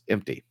room's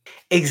empty.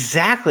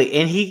 Exactly.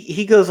 And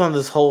he goes on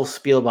this whole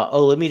spiel about,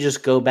 oh, let me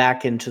just go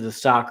back into the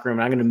stock room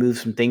and I'm going to move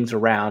some things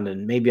around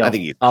and maybe I'll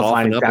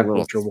find exactly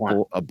what you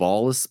want. A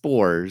ball of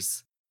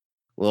spores,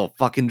 little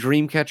fucking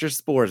dream catcher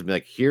spores, and be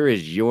like, here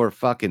is your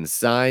fucking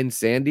signed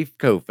Sandy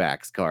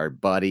Koufax card,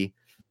 buddy.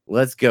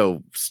 Let's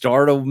go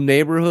start a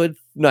neighborhood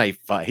knife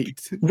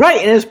fight. Right.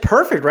 And it's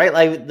perfect, right?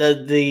 Like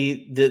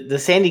the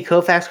Sandy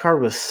Koufax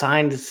card was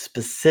signed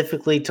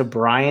specifically to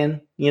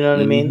Brian. You know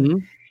what I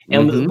mean?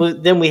 And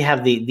then we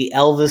have the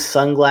Elvis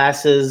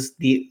sunglasses.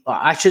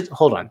 I should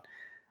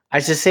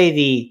say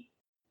the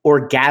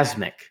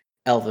orgasmic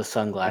Elvis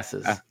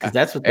sunglasses, because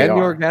that's what they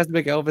are. And the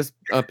orgasmic Elvis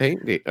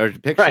painting or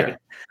picture.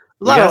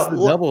 Right.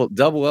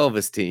 Double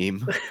Elvis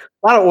team.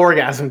 A lot of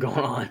orgasm going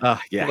on.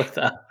 Yeah. With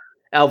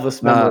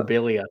Elvis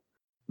memorabilia.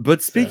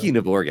 But speaking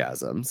of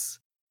orgasms,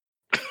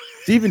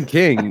 Stephen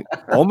King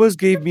almost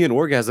gave me an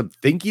orgasm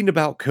thinking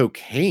about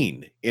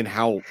cocaine and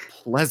how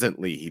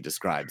pleasantly he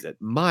describes it.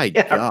 My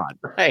God.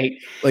 Right.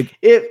 Like,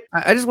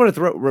 I just want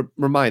to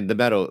remind the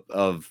meta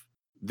of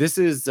this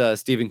is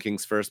Stephen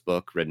King's first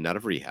book written out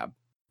of rehab.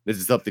 This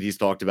is stuff that he's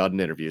talked about in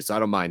interviews, so I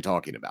don't mind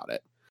talking about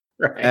it.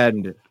 Right.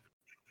 And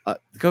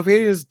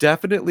cocaine is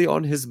definitely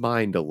on his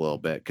mind a little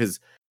bit because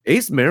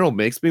Ace Merrill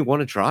makes me want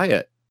to try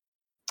it.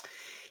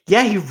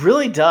 Yeah, he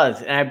really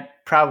does. And I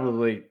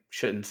probably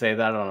shouldn't say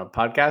that on a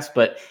podcast,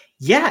 but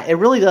yeah, it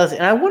really does.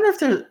 And I wonder if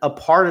there's a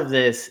part of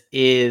this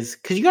is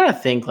because you got to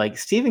think like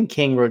Stephen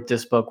King wrote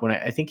this book when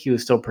I think he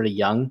was still pretty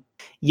young.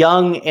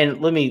 Young,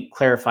 and let me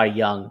clarify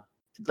young,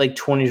 like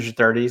 20s or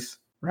 30s,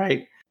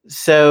 right?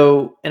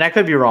 So, and I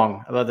could be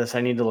wrong about this.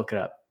 I need to look it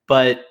up.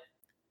 But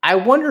I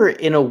wonder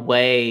in a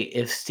way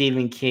if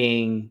Stephen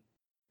King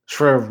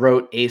sort of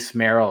wrote Ace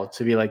Merrill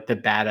to be like the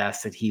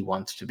badass that he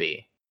wants to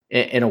be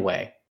in a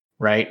way,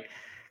 right?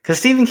 Because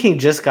Stephen King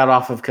just got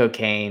off of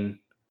cocaine,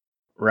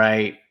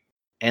 right?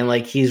 And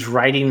like he's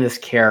writing this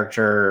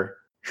character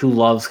who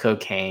loves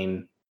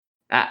cocaine.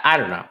 I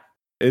don't know.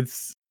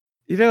 It's,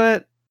 you know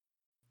what?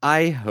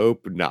 I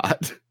hope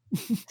not.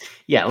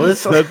 Yeah,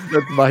 let's. That's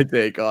my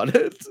take on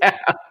it.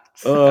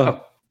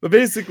 So, But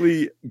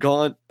basically,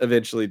 Gaunt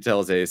eventually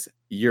tells Ace,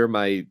 "You're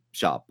my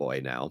shop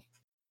boy now.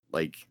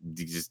 Like,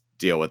 you just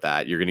deal with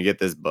that. You're gonna get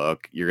this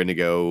book. You're gonna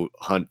go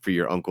hunt for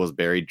your uncle's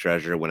buried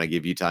treasure when I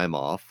give you time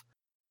off,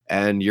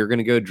 and you're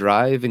gonna go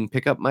drive and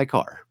pick up my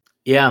car."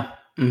 yeah.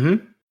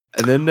 Mm-hmm.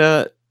 And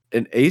then,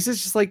 and Ace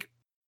is just like,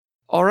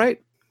 "All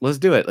right, let's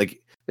do it."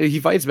 Like, he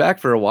fights back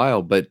for a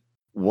while, but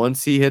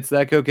once he hits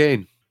that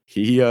cocaine,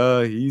 he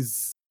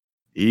is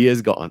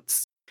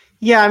Gaunt.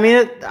 Yeah, I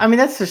mean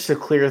that's just a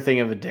clear thing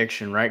of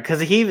addiction, right? Because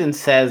he even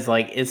says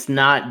like it's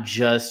not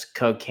just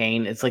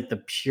cocaine; it's like the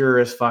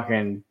purest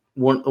fucking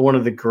one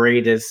of the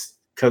greatest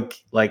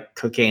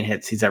cocaine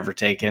hits he's ever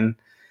taken.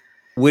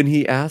 When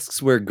he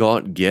asks where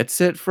Gaunt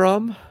gets it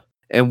from,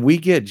 and we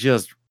get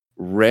just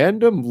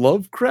random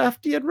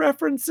Lovecraftian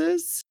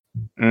references.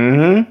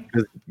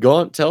 Mm-hmm.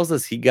 Gaunt tells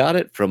us he got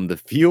it from the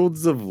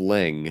fields of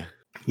Ling.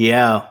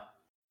 Yeah,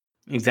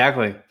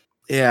 exactly.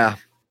 Yeah.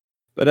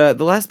 But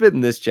the last bit in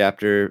this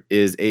chapter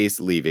is Ace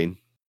leaving,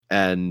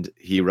 and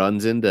he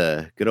runs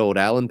into good old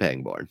Alan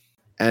Pangborn.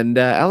 And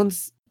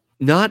Alan's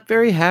not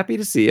very happy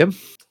to see him.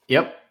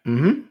 Yep.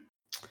 Mm-hmm.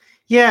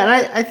 Yeah, and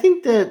I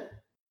think that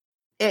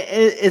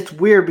it's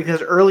weird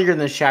because earlier in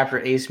this chapter,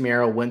 Ace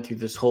Merrill went through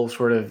this whole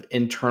sort of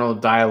internal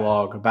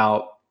dialogue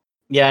about,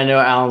 yeah, I know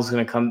Alan's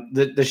going to come,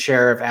 the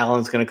sheriff,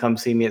 Alan's going to come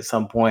see me at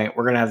some point.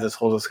 We're going to have this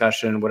whole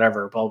discussion,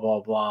 whatever, blah,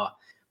 blah, blah.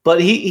 But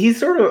he's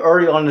sort of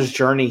already on his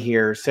journey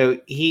here. So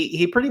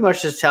he pretty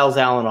much just tells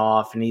Alan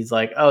off and he's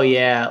like, oh,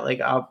 yeah, like,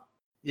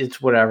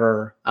 it's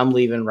whatever. I'm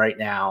leaving right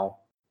now.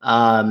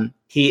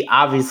 He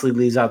obviously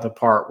leaves out the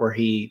part where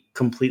he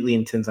completely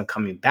intends on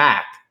coming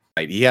back.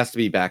 Right, he has to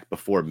be back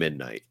before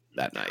midnight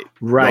that night.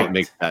 Right. Gaunt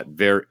makes that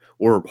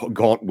or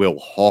Gaunt will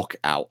hawk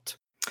out.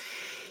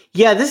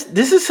 Yeah,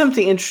 this is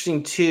something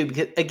interesting too,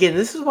 because again,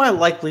 this is why I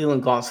like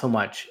Leland Gaunt so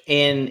much.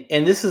 And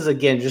this is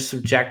again just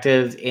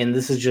subjective, and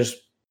this is just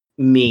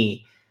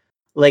me.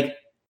 Like,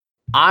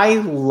 I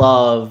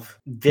love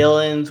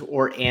villains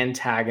or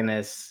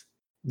antagonists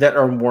that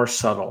are more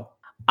subtle.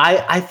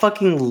 I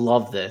fucking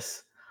love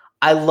this.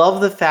 I love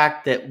the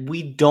fact that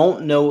we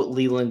don't know what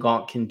Leland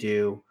Gaunt can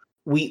do.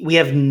 We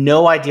have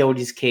no idea what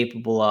he's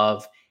capable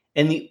of.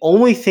 And the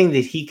only thing that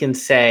he can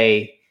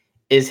say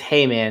is,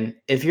 hey man,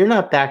 if you're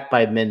not back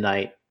by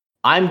midnight,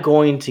 I'm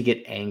going to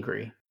get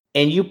angry.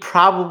 And you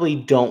probably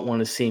don't want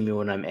to see me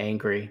when I'm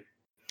angry.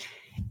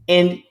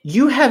 And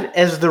you have,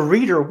 as the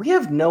reader, we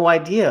have no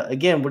idea,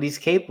 again, what he's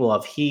capable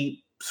of.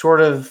 He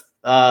sort of,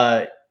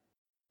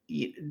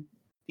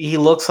 he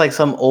looks like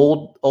some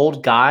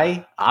old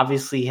guy.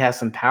 Obviously, he has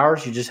some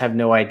powers. You just have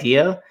no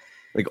idea.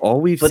 Like,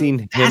 all we've seen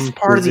him. That's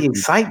part of the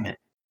excitement.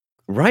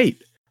 Right.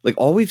 Like,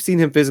 all we've seen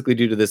him physically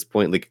do to this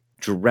point, like,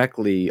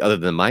 directly, other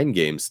than mind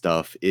game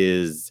stuff,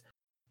 is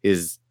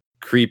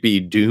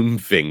creepy doom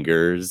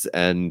fingers,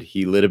 and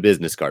he lit a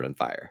business card on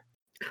fire.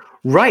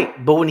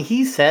 Right. But when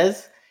he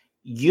says,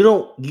 you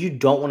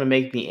don't want to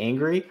make me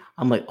angry,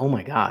 I'm like, oh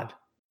my God.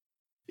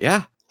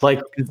 Yeah. Like,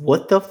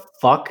 what the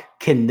fuck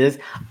can this?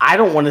 I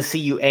don't want to see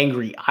you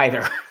angry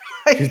either.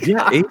 Like,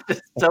 Yeah, I'm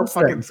just so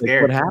fucking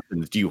scared. Like, what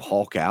happens? Do you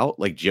Hulk out,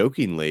 like,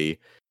 jokingly?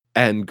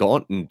 And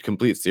Gaunt, in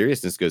complete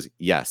seriousness, goes,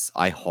 yes,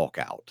 I Hulk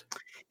out.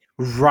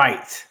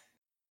 Right.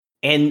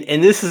 And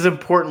this is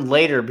important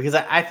later because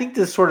I think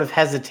this sort of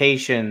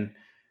hesitation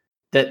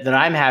that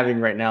I'm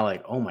having right now,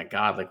 like, oh my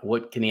God, like,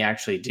 what can he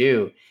actually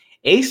do?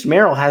 Ace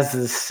Merrill has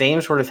the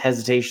same sort of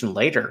hesitation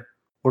later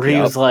where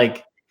he was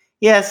like,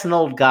 yeah, it's an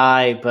old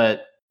guy,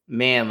 but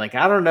man, like,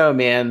 I don't know,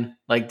 man.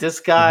 Like, this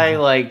guy,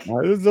 like,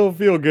 I just don't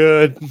feel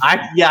good.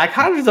 I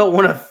kind of don't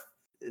want to,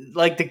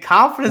 like, the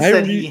confidence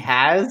that he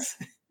has.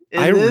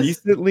 I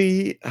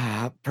recently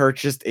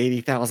purchased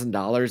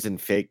 $80,000 in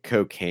fake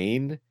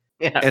cocaine.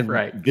 Yeah, and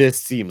right. This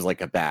seems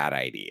like a bad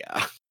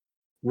idea.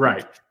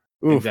 Right.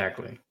 Oof.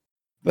 Exactly.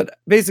 But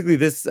basically,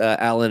 this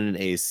Alan and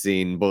Ace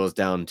scene boils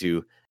down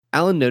to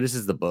Alan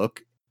notices the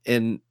book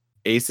in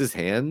Ace's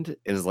hand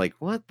and is like,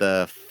 what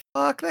the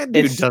fuck? That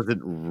dude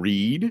doesn't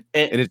read.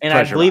 And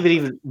I believe it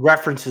even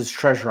references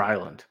Treasure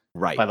Island.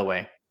 Right. By the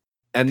way.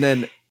 And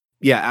then,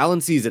 yeah, Alan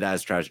sees it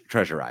as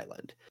Treasure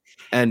Island.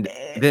 And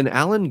then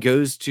Alan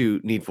goes to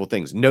Needful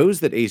Things, knows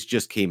that Ace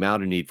just came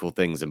out of Needful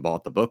Things and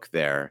bought the book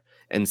there,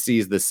 and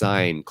sees the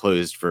sign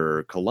closed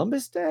for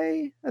Columbus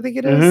Day, I think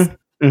it is.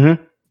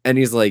 Mm-hmm. And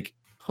he's like,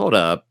 hold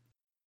up.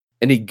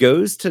 And he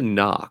goes to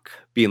knock,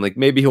 being like,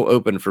 maybe he'll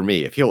open for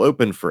me. If he'll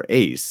open for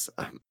Ace,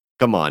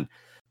 come on.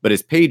 But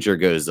his pager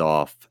goes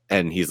off,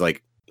 and he's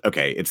like,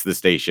 okay, it's the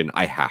station.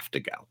 I have to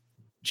go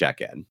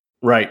check in.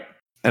 Right.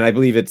 And I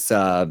believe it's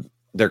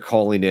they're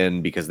calling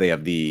in because they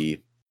have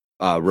the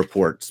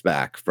reports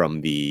back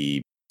from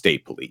the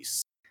state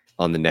police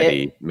on the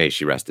Nettie May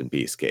she rest in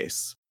peace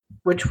case,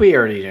 which we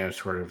already know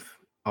sort of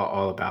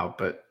all about.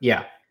 But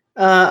yeah.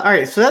 All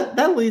right. So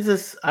that leads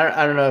us.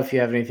 I don't know if you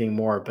have anything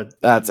more, but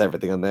that's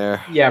everything on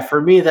there. Yeah,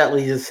 for me, that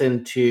leads us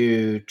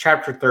into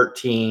chapter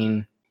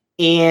 13.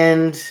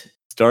 And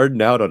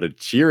starting out on a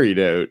cheery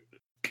note.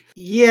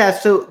 Yeah,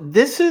 so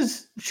this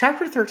is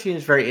chapter 13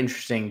 is very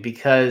interesting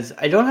because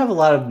I don't have a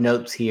lot of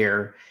notes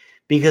here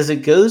because it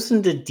goes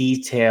into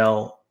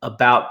detail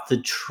about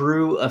the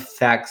true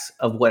effects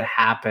of what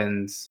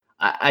happens,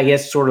 I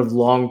guess, sort of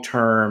long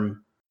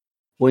term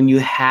when you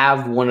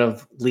have one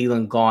of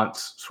Leland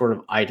Gaunt's sort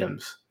of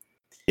items.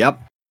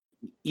 Yep.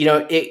 You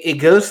know, it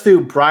goes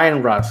through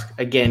Brian Rusk.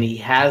 Again, he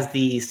has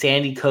the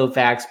Sandy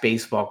Koufax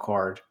baseball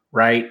card,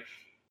 right?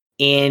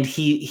 And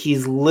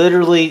he's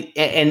literally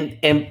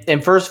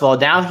and first of all,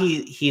 now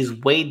he's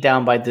weighed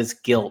down by this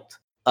guilt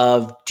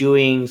of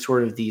doing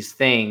sort of these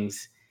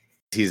things.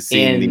 He's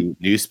seen the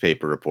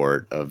newspaper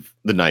report of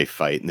the knife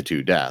fight and the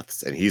 2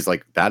 deaths, and he's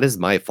like, that is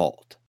my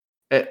fault.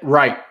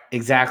 Right,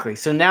 exactly.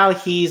 So now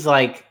he's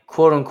like,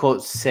 quote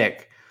unquote,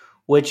 sick,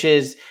 which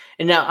is,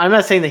 and now I'm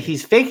not saying that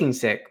he's faking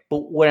sick,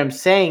 but what I'm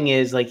saying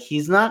is like,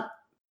 he's not,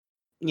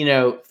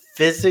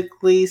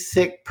 physically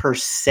sick per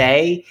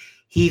se.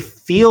 He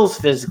feels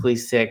physically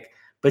sick,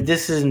 but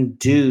this is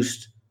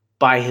induced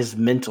by his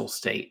mental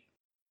state,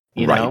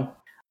 you know,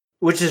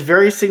 which is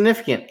very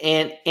significant.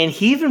 And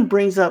he even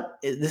brings up,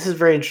 this is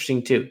very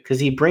interesting too, because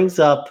he brings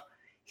up,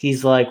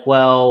 he's like,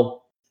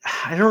 well,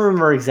 I don't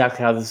remember exactly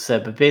how this is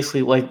said, but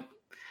basically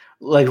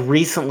like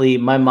recently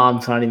my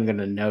mom's not even going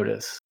to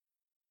notice.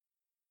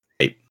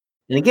 Right.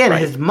 And again,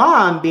 his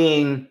mom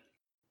being,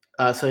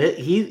 so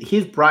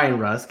he's Brian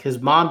Rusk, his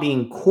mom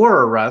being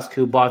Cora Rusk,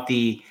 who bought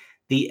the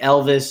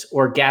Elvis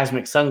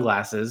orgasmic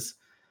sunglasses.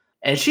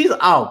 And she's,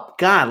 oh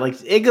God, like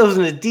it goes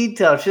into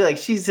detail.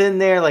 She's in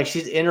there, like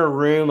she's in her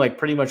room, like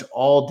pretty much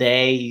all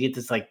day. You get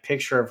this like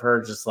picture of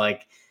her just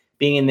like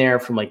being in there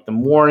from like the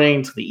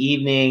morning to the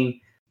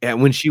evening.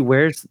 And when she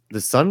wears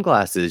the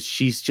sunglasses,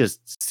 she's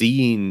just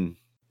seeing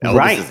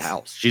Elvis's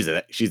house. She's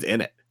in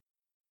it.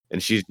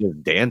 And she's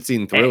just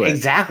dancing through it.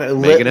 Exactly.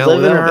 Living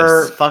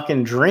her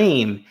fucking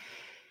dream.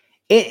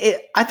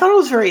 I thought it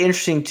was very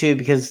interesting too,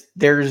 because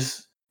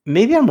there's,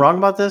 maybe I'm wrong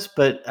about this,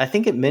 but I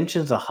think it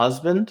mentions a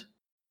husband.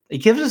 It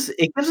gives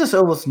us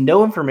almost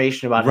no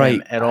information about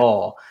him at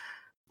all.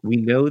 We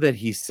know that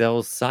he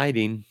sells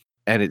siding,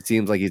 and it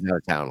seems like he's out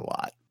of town a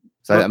lot.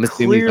 So I'm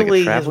assuming he's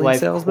like a traveling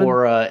salesman. His wife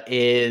Cora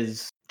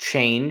is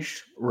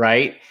changed,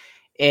 right?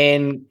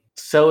 And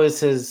so is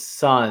his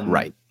son,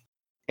 right?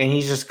 And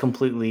he's just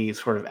completely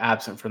sort of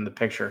absent from the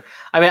picture.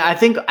 I mean, I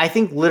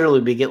think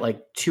literally we get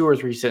like 2 or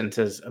 3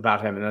 sentences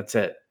about him, and that's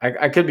it.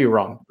 I could be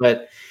wrong,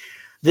 but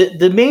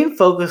the main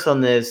focus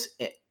on this.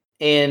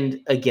 And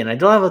again, I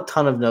don't have a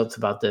ton of notes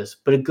about this,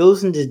 but it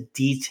goes into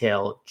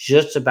detail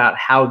just about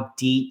how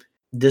deep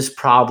this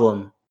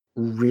problem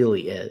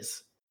really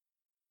is.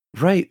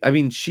 Right. I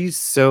mean,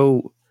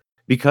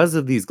 because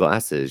of these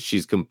glasses,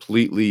 she's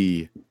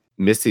completely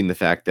missing the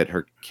fact that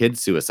her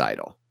kid's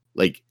suicidal.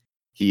 Like,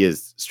 he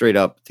is straight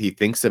up, he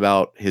thinks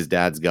about his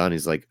dad's gun.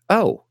 He's like,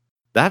 oh,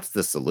 that's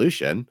the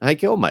solution. I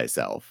kill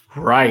myself.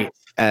 Right.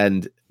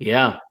 And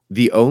yeah,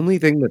 the only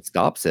thing that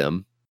stops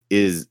him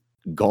is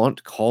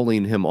Gaunt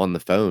calling him on the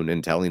phone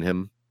and telling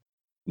him,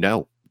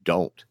 no,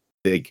 don't.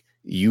 Like,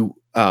 you,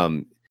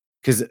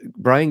 because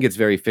Brian gets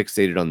very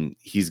fixated on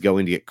he's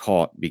going to get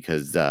caught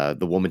because the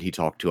woman he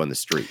talked to on the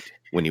street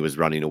when he was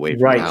running away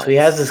from the house. So he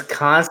has this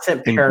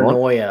constant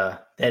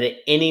paranoia that at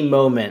any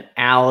moment,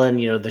 Alan,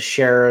 the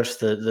sheriffs,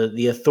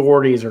 the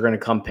authorities are going to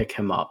come pick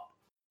him up.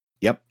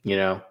 Yep.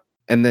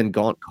 And then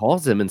Gaunt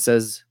calls him and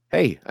says,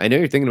 hey, I know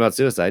you're thinking about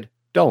suicide.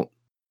 Don't.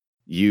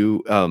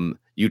 You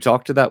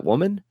talk to that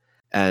woman,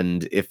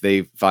 and if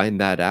they find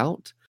that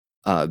out,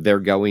 they're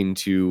going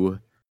to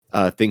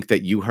think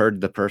that you heard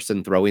the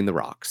person throwing the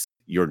rocks.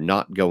 You're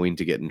not going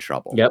to get in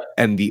trouble. Yep.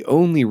 And the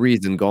only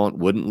reason Gaunt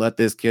wouldn't let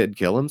this kid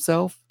kill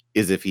himself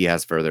is if he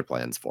has further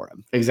plans for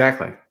him.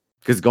 Exactly.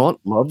 Because Gaunt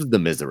loves the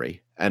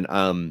misery. And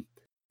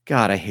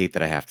God, I hate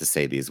that I have to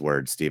say these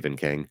words, Stephen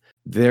King.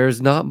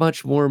 There's not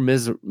much more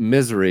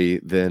misery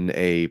than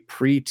a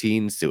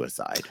preteen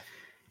suicide.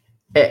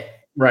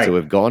 Right. So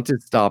if Gaunt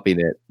is stopping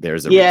it,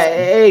 there's a reason.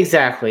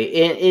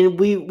 Exactly. And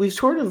we've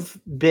sort of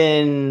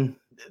been,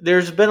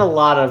 there's been a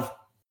lot of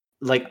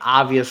like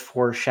obvious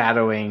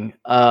foreshadowing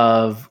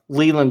of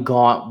Leland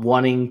Gaunt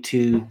wanting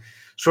to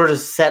sort of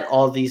set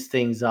all these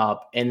things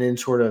up and then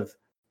sort of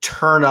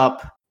turn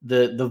up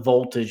the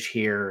voltage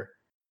here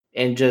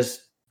and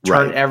just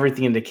turn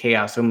everything into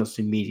chaos almost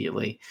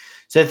immediately.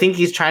 So I think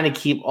he's trying to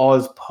keep all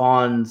his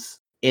pawns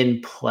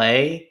in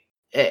play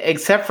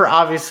except for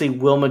obviously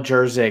Wilma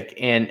Jerzik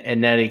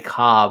and Nettie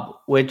Cobb,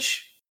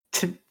 which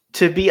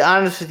to be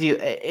honest with you,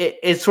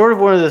 it's sort of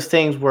one of those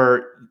things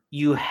where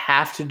you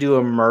have to do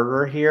a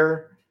murder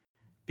here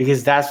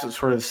because that's what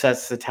sort of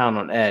sets the town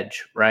on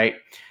edge, right?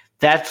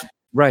 That's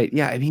Right.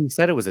 Yeah. I mean, he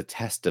said it was a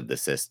test of the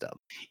system.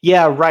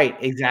 yeah, right.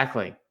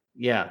 Exactly.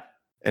 Yeah.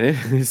 And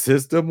the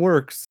system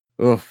works.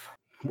 Oof.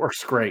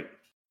 Works great.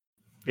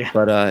 Yeah.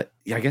 But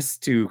yeah, I guess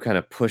to kind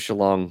of push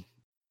along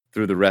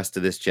through the rest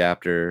of this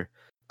chapter,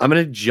 I'm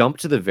gonna jump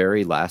to the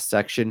very last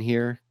section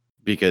here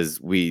because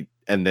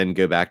and then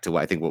go back to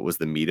what I think what was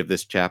the meat of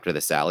this chapter,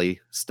 the Sally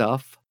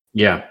stuff.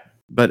 Yeah.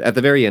 But at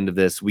the very end of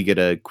this, we get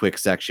a quick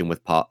section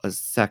with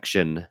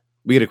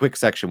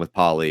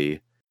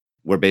Polly,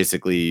 where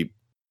basically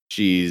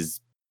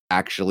she's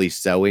actually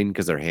sewing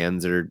because her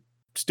hands are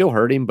still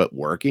hurting but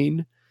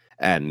working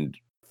and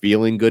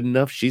feeling good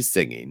enough. She's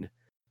singing,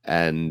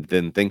 and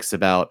then thinks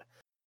about,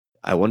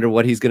 I wonder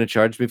what he's going to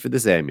charge me for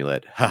this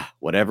amulet.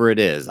 Whatever it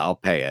is, I'll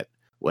pay it.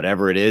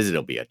 Whatever it is,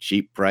 it'll be a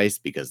cheap price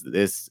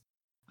because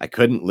I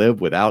couldn't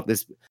live without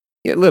this.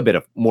 Yeah, a little bit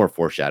of more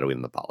foreshadowing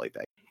in the Polly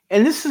thing.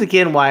 And this is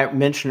again why I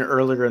mentioned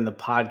earlier in the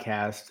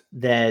podcast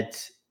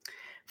that,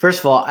 first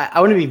of all, I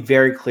want to be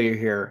very clear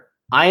here.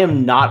 I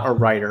am not a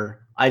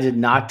writer. I did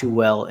not do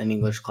well in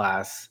English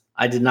class.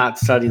 I did not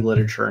study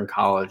literature in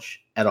college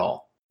at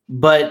all.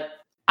 But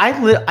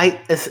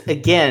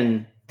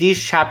again,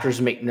 these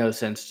chapters make no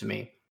sense to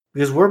me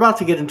because we're about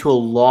to get into a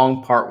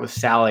long part with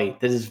Sally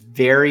that is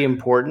very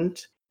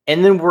important.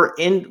 And then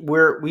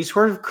we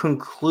sort of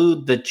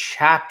conclude the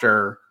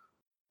chapter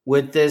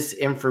with this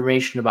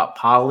information about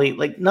Polly.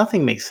 Like,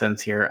 nothing makes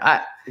sense here.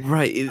 I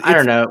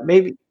don't know.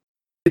 Maybe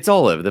it's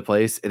all over the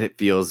place and it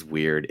feels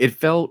weird. It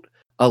felt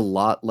a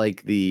lot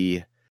like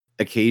the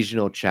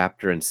occasional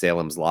chapter in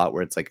Salem's Lot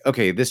where it's like,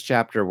 okay, this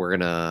chapter we're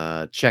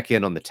gonna check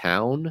in on the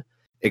town,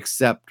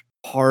 except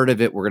part of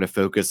it we're gonna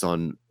focus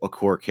on a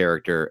core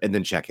character and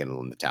then check in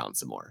on the town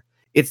some more.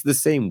 It's the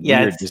same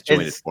weird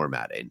disjointed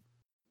formatting.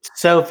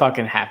 So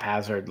fucking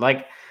haphazard.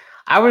 Like,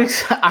 I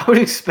would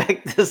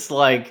expect this,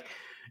 like,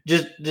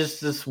 just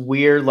this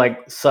weird,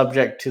 like,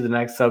 subject to the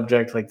next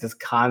subject, like this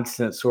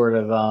constant sort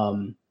of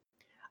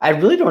I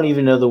really don't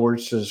even know the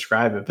words to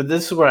describe it, but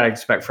this is what I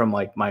expect from,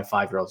 like, my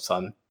 5-year-old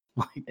son.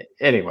 Like,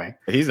 anyway,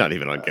 he's not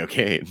even on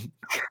cocaine.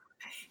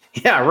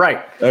 Yeah,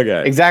 right.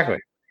 Okay, exactly.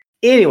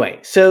 Anyway,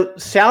 so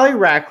Sally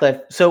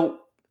Ratcliffe. So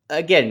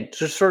again,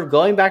 just sort of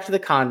going back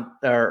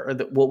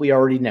to what we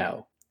already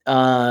know.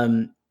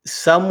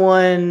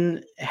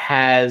 Someone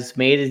has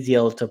made a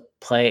deal to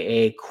play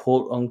a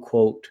quote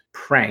unquote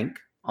prank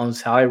on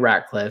Sally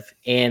Ratcliffe,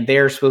 and they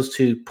are supposed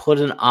to put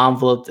an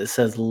envelope that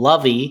says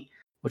 "Lovey,"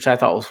 which I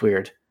thought was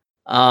weird,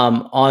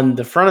 on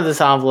the front of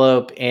this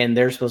envelope, and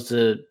they're supposed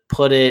to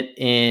put it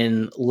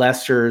in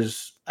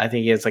Lester's, I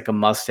think it's like a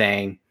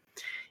Mustang,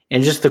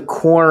 and just the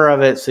corner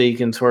of it so you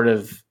can sort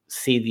of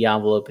see the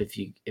envelope if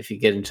you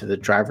get into the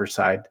driver's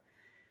side.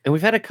 And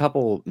we've had a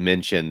couple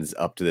mentions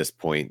up to this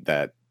point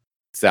that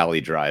Sally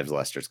drives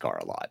Lester's car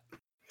a lot.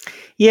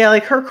 Yeah,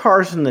 like her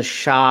car's in the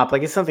shop.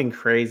 Like, it's something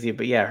crazy,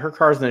 but yeah, her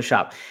car's in the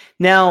shop.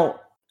 Now,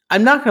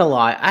 I'm not going to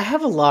lie. I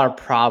have a lot of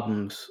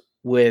problems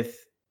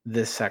with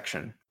this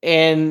section.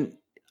 And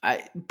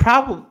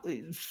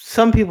probably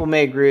some people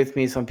may agree with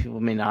me. Some people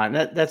may not.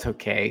 That's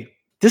okay.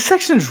 This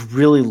section is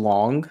really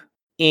long.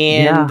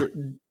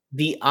 And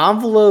the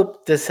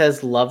envelope that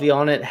says Lovey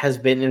on it has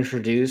been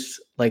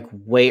introduced like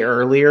way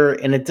earlier.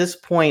 And at this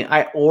point,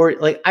 I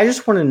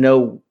just want to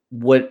know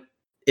what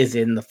is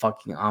in the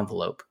fucking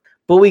envelope.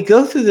 But we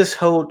go through this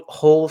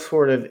whole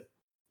sort of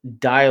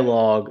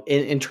dialogue,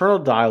 internal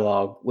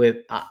dialogue with,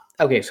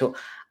 okay, so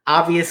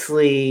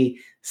obviously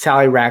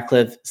Sally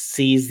Ratcliffe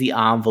sees the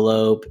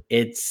envelope.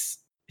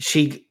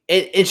 She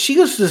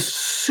goes to this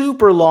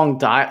super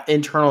long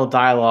internal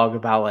dialogue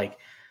about, like,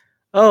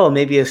 oh,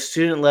 maybe a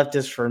student left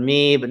this for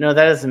me, but no,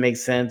 that doesn't make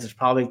sense. It's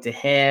probably to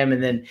him.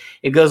 And then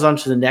it goes on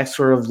to the next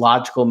sort of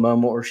logical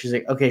moment where she's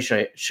like, okay,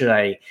 should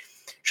I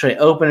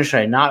open it?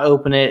 Should I not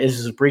open it? Is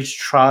this a breach of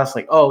trust?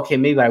 Like, oh, okay,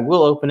 maybe I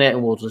will open it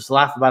and we'll just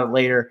laugh about it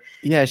later.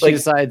 Yeah, she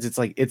decides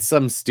it's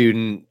some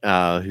student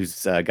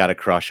who's got a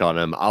crush on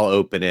him. I'll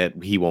open it.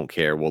 He won't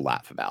care. We'll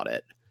laugh about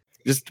it.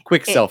 Just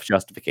quick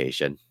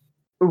self-justification.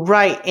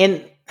 Right.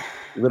 And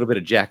a little bit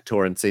of Jack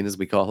Torrancing, as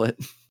we call it.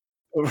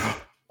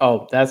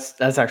 Oh, that's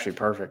actually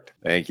perfect.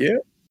 Thank you.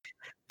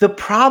 The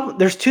problem,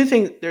 there's two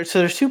things.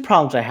 There's two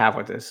problems I have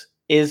with this.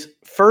 Is,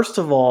 first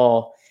of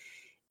all,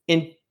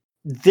 in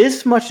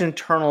this much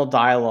internal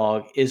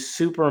dialogue is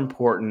super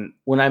important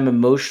when I'm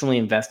emotionally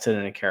invested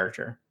in a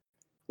character,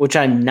 which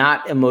I'm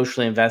not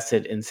emotionally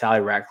invested in Sally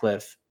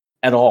Ratcliffe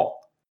at all.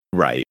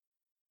 Right.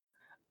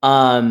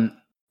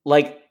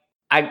 Like,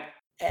 I,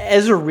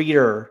 as a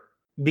reader,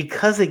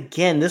 because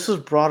again, this was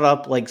brought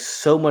up like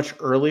so much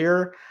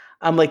earlier.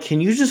 I'm like,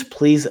 can you just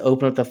please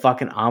open up the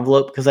fucking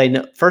envelope? Because I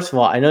know, first of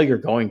all, I know you're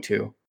going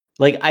to.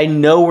 Like, I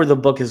know where the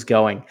book is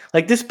going.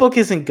 Like, this book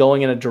isn't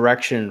going in a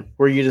direction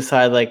where you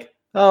decide, like,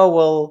 oh,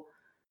 well,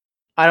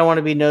 I don't want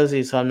to be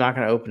nosy, so I'm not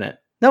going to open it.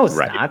 No, it's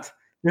not.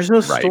 There's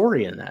no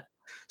story in that.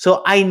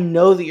 So I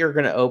know that you're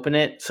going to open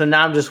it. So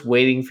now I'm just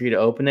waiting for you to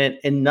open it.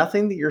 And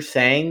nothing that you're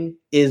saying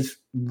is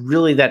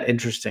really that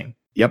interesting.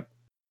 Yep.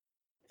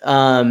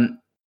 And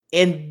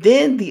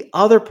then the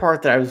other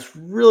part that I was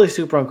really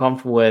super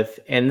uncomfortable with,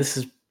 and this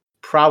is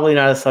probably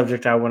not a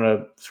subject I want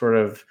to sort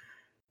of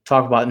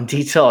talk about in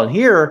detail in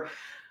here,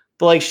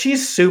 but like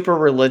she's super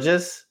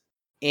religious.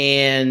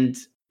 And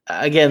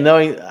again, though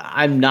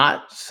I'm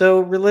not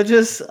so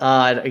religious,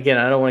 again,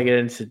 I don't want to get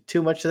into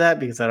too much of that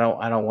because I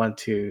don't want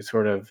to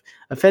sort of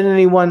offend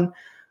anyone,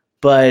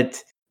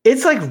 but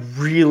it's like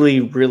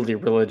really, really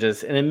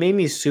religious, and it made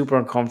me super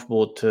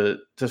uncomfortable to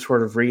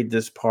sort of read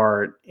this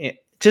part.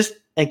 Just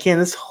again,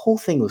 this whole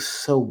thing was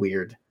so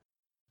weird.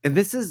 And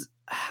this is,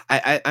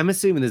 I'm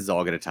assuming this is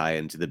all going to tie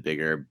into the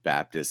bigger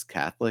Baptist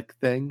Catholic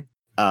thing.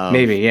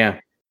 Maybe, yeah.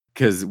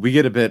 Because we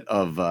get a bit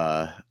of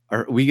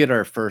we get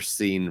our first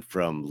scene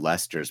from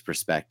Lester's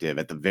perspective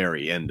at the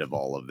very end of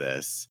all of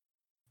this,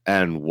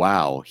 and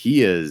wow,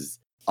 he is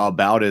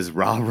about as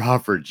rah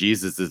for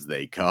Jesus as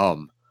they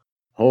come.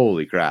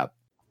 Holy crap!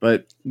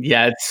 But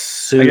yeah, it's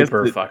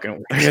super fucking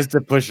weird. I guess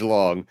to push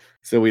along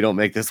so we don't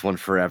make this one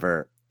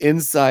forever.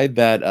 Inside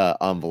that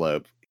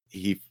envelope,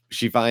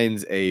 she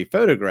finds a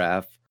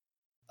photograph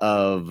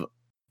of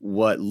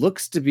what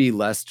looks to be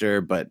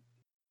Lester, but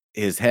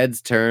his head's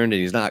turned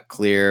and he's not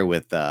clear,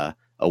 with a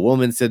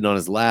woman sitting on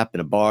his lap in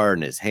a bar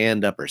and his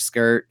hand up her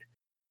skirt.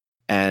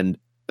 And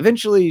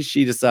eventually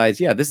she decides,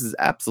 yeah, this is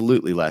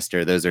absolutely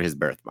Lester. Those are his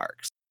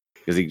birthmarks,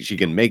 because she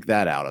can make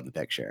that out on the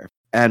picture.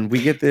 And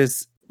we get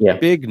this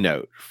big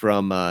note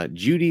from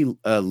Judy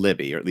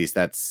Libby, or at least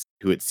that's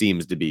who it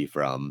seems to be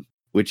from,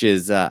 which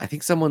is, I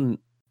think, someone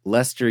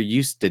Lester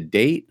used to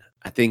date.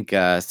 I think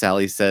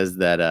Sally says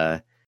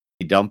that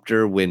he dumped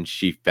her when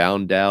he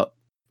found out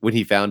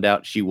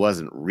she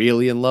wasn't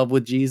really in love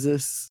with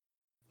Jesus.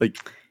 Like,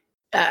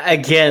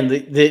 again,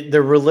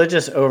 the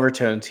religious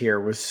overtones here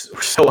were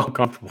so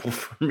uncomfortable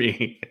for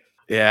me.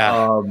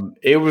 Yeah.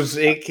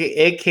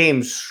 It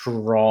came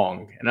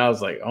strong, and I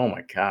was like, oh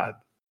my God,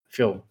 I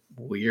feel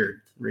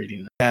weird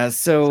reading that. Yeah,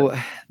 so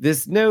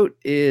this note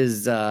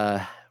is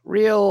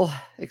real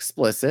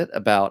explicit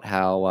about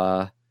how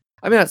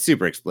I mean, not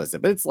super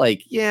explicit, but it's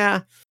like,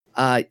 yeah,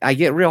 I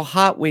get real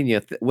hot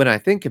when I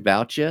think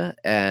about you,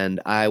 and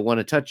I want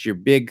to touch your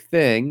big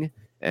thing.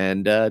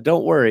 And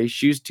don't worry,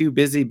 she's too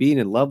busy being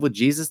in love with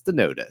Jesus to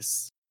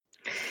notice.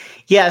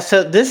 Yeah,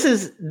 so this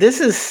is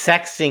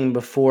sexting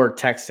before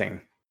texting.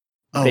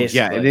 Oh, basically.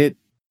 Yeah, and it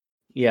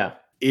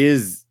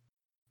is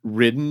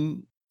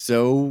written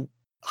so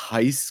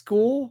high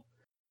school.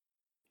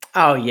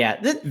 Oh yeah,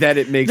 that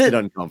it makes it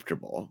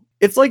uncomfortable.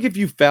 It's like if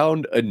you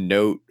found a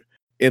note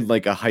in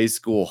like a high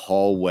school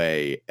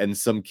hallway and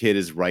some kid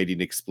is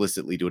writing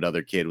explicitly to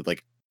another kid with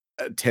like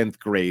a 10th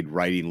grade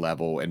writing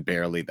level and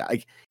barely that.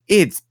 Like,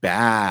 it's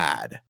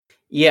bad.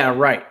 Yeah,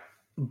 right.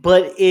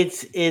 But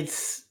it's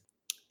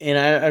and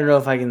I don't know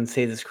if I can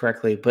say this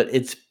correctly, but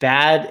it's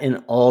bad in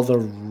all the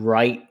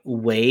right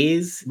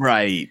ways.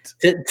 Right.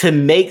 To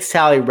make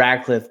Sally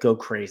Radcliffe go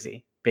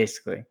crazy,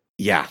 basically.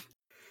 Yeah.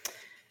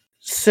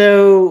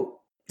 So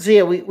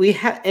yeah, we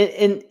have,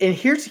 and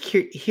here's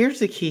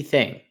the key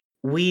thing.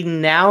 We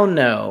now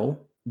know,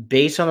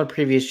 based on the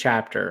previous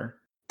chapter,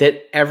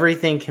 that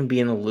everything can be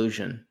an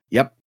illusion.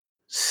 Yep.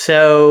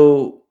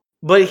 So,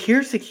 but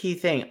here's the key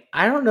thing.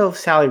 I don't know if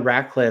Sally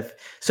Radcliffe.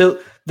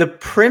 So the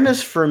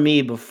premise for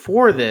me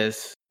before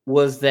this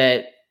was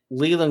that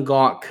Leland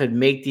Gaunt could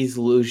make these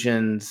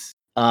illusions.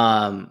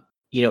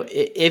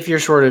 If you're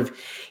sort of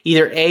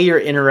either A, you're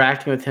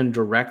interacting with him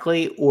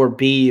directly, or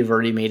B, you've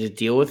already made a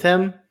deal with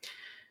him.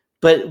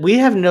 But we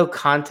have no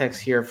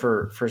context here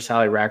for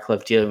Sally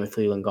Radcliffe dealing with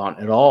Leland Gaunt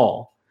at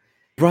all.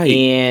 Right.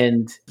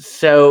 And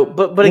so,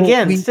 but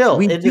again, in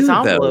this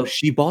envelope,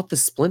 she bought the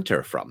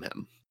splinter from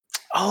him.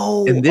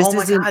 Oh, my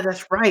God,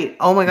 that's right.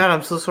 Oh my God,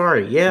 I'm so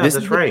sorry. Yeah, this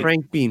that's is right. The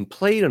prank being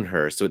played on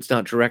her, so it's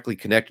not directly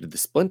connected to the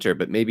splinter,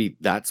 but maybe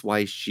that's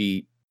why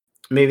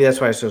maybe that's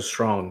why it's so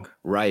strong.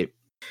 Right.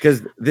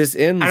 Because this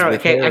ends. I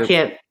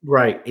can't.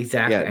 Right.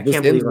 Exactly. Yeah, I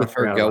can't believe with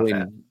her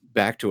going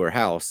back to her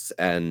house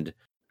and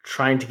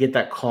trying to get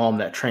that calm,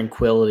 that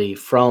tranquility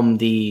from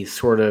the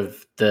sort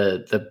of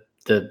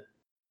the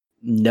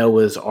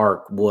Noah's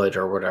Ark wood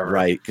or whatever.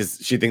 Right. Because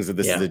she thinks that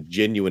this is a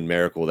genuine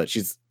miracle that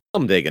she's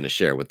someday going to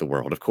share with the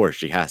world. Of course,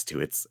 she has to.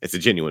 It's a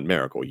genuine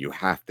miracle. You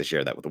have to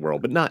share that with the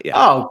world, but not yet.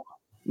 Oh,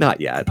 not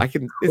yet.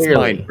 It's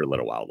mine for a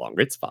little while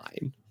longer. It's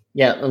fine.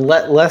 Yeah,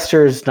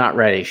 Lester's not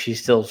ready.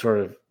 She's still sort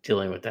of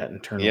dealing with that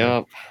internally.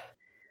 Yeah.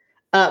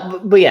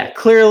 But yeah,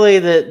 clearly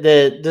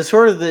the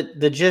sort of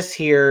the gist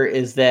here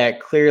is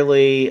that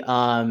clearly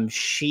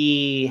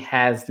she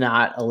has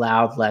not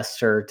allowed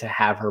Lester to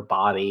have her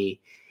body,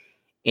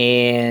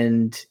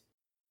 and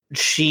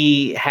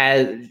she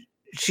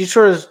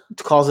sort of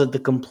calls it the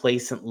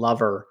complacent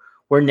lover,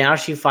 where now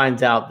she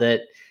finds out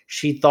that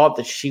she thought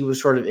that she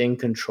was sort of in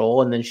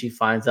control, and then she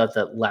finds out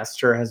that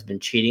Lester has been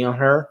cheating on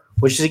her,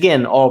 which is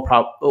again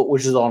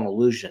which is all an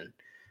illusion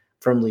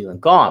from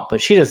Leland Gaunt,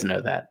 but she doesn't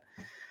know that.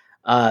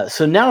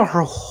 So now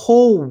her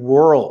whole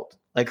world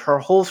Like her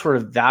whole sort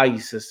of value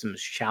system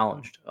is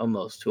challenged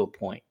almost to a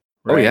point.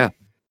 Oh yeah.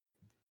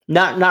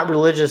 Not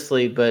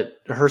religiously, but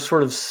her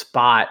sort of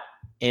spot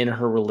in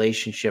her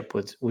relationship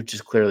with, which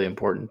is clearly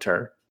important to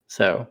her.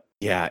 So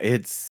yeah,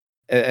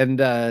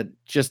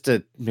 just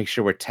to make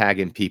sure we're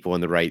tagging people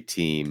on the right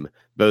team,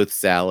 both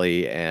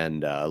Sally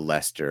and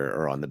Lester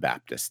are on the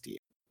Baptist team.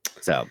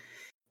 So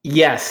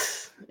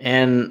yes,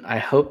 and I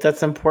hope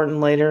that's important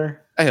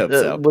later. I hope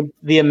so. With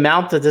the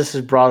amount that this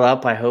is brought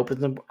up, I hope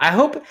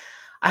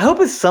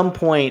at some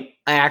point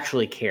I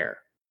actually care.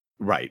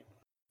 Right.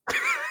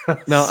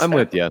 No, I'm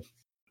with you.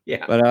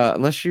 Yeah. But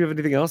unless you have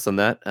anything else on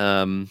that,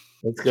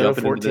 let's go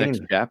to 14. Into the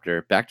next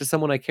chapter. Back to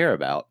someone I care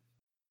about.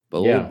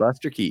 Old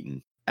Buster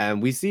Keaton.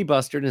 And we see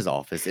Buster in his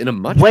office in a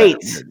much better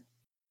mood.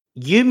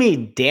 You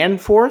mean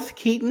Danforth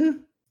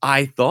Keaton?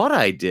 I thought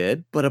I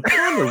did, but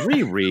upon the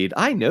reread,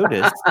 I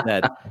noticed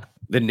that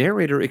the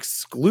narrator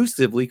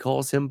exclusively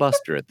calls him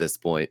Buster at this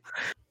point.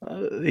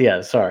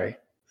 Yeah, sorry.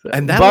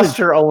 And that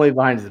Buster only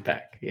behind his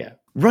back. Yeah.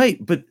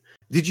 Right, but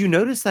did you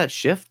notice that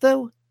shift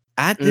though?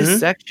 At this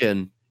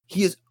section,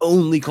 he is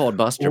only called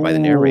Buster by the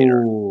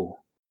narrator.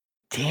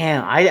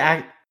 Damn,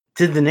 I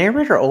did the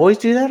narrator always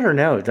do that or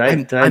no? Did I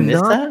miss that? I'm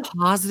not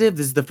positive.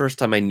 This is the first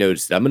time I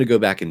noticed it. I'm going to go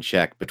back and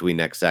check between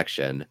next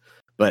section,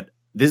 but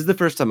this is the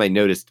first time I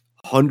noticed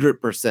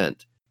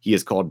 100% he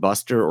is called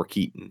Buster or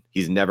Keaton.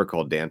 He's never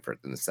called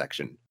Danforth in this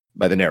section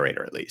by the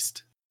narrator, at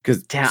least.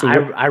 Because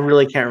I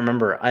really can't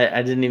remember.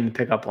 I didn't even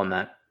pick up on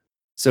that.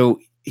 So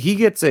he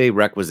gets a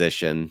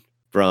requisition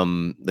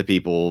from the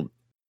people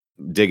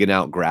digging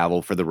out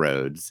gravel for the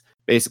roads,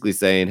 basically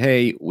saying,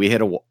 hey, we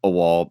hit a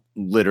wall.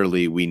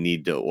 Literally, we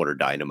need to order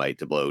dynamite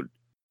to blow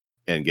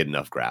and get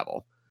enough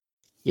gravel.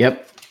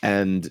 Yep.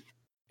 And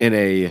in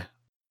a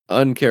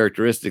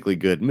uncharacteristically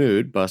good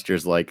mood,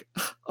 Buster's like,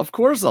 of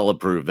course I'll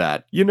approve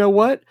that. You know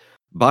what?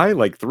 Buy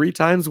like 3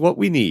 times what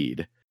we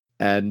need.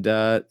 And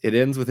it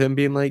ends with him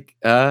being like,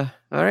 all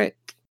right,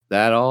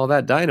 all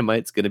that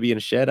dynamite's going to be in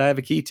a shed I have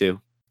a key to.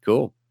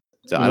 Cool.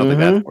 So I don't think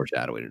that's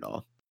foreshadowing at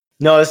all.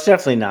 No, it's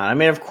definitely not. I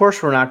mean, of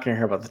course, we're not going to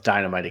hear about the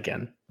dynamite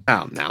again.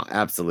 Oh, no,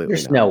 absolutely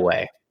There's no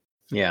way.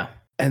 Yeah.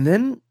 And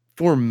then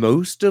for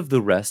most of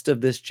the rest of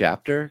this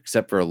chapter,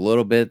 except for a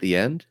little bit at the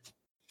end,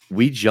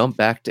 we jump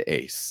back to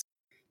Ace.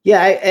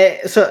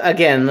 Yeah. So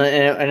again,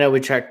 I know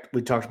we talked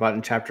about it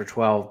in chapter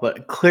 12,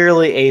 but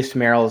clearly Ace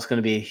Merrill is going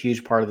to be a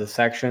huge part of the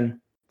section.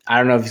 I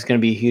don't know if he's going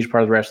to be a huge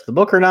part of the rest of the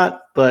book or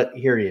not, but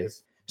here he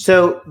is.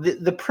 So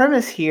the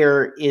premise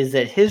here is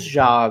that his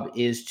job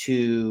is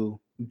to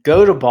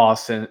go to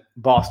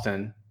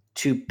Boston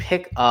to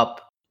pick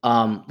up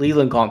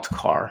Leland Gaunt's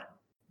car,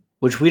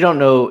 which we don't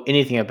know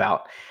anything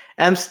about.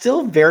 And I'm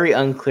still very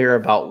unclear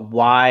about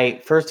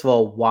why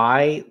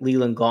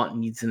Leland Gaunt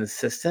needs an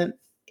assistant.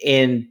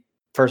 And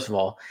first of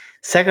all,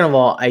 second of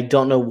all, I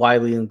don't know why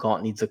Leland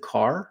Gaunt needs a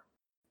car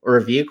or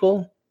a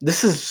vehicle.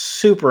 This is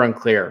super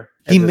unclear.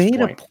 He made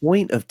a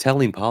point of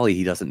telling Polly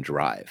he doesn't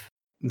drive.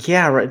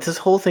 Yeah, right. This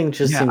whole thing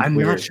just seems I'm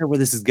weird. not sure where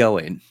this is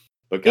going.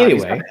 But God,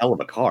 he's got a hell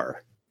of a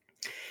car.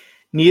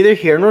 Neither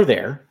here nor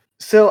there.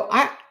 So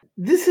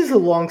this is a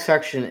long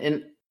section,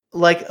 and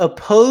like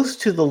opposed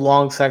to the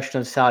long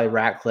section of Sally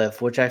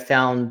Ratcliffe, which I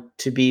found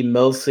to be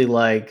mostly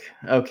like,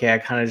 okay, I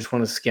kind of just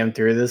want to skim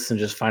through this and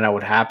just find out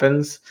what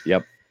happens.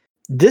 Yep.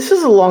 This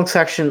is a long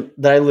section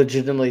that I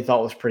legitimately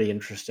thought was pretty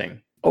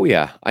interesting. Oh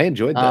yeah, I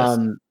enjoyed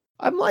this.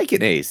 I'm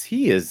liking Ace.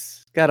 He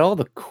has got all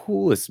the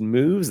coolest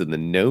moves in the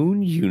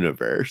known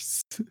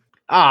universe.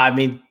 I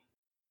mean,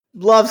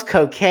 loves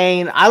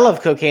cocaine. I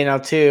love cocaine now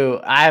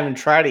too. I haven't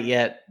tried it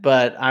yet,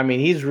 but I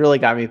mean, he's really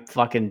got me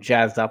fucking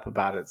jazzed up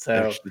about it.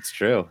 So it's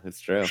true. It's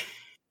true.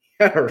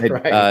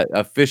 Right.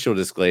 Official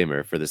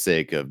disclaimer for the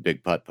sake of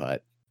Big Putt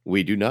Putt: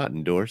 we do not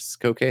endorse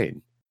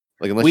cocaine.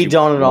 Like unless we you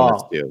don't at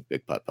all. Do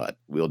Big Putt Putt.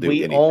 We'll do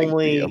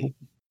anything.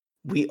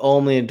 We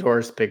only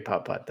endorse Big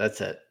Putt Putt.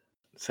 That's it.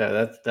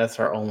 So that's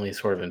our only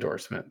sort of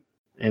endorsement.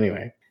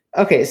 Anyway.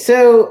 Okay,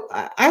 so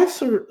I have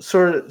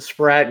sort of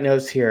sporadic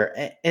notes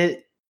here.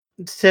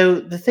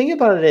 So the thing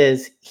about it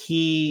is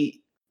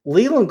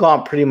Leland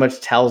Gaunt pretty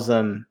much tells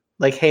them,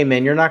 like, hey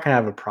man, you're not gonna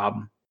have a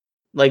problem.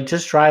 Like,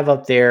 just drive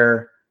up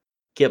there,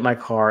 get my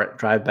car,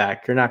 drive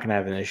back. You're not gonna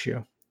have an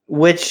issue.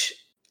 Which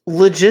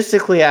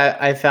logistically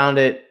I found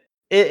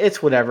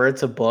it's whatever,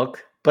 it's a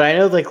book. But I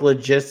know, like,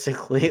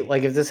 logistically,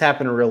 like, if this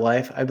happened in real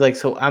life, I'd be like,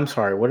 so I'm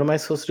sorry, what am I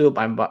supposed to do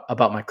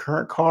about my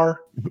current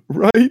car?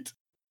 Right?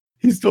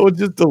 He's told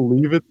just to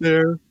leave it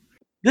there.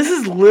 This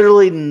is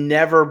literally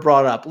never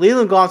brought up.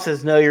 Leland Gaunt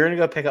says, no, you're going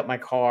to go pick up my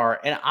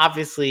car. And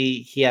obviously,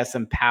 he has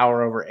some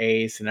power over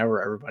Ace and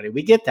over everybody.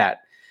 We get that.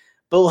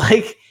 But,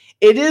 like,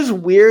 it is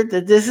weird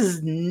that this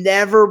is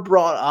never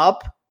brought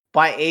up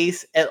by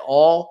Ace at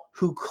all,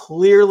 who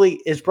clearly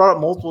is brought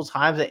up multiple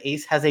times that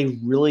Ace has a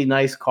really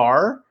nice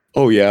car.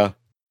 Oh, yeah.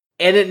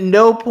 And at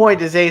no point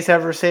does Ace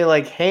ever say,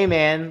 like, hey,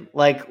 man,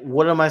 like,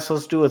 what am I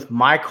supposed to do with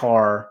my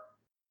car?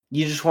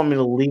 You just want me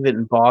to leave it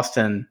in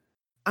Boston.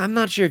 I'm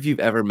not sure if you've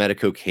ever met a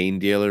cocaine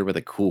dealer with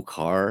a cool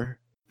car.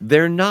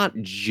 They're not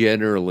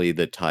generally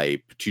the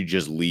type to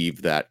just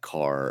leave that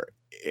car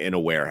in a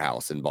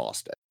warehouse in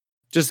Boston.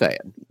 Just saying.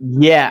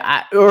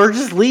 Yeah, or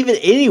just leave it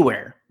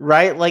anywhere,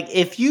 right? Like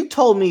if you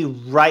told me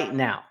right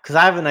now, because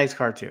I have a nice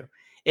car too.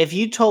 If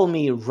you told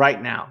me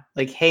right now,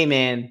 like, hey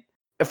man,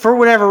 for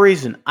whatever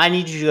reason, I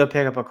need you to go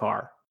pick up a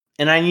car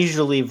and I need you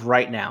to leave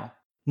right now.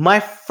 My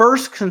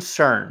first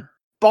concern,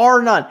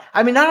 bar none.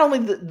 I mean, not only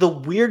the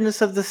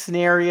weirdness of the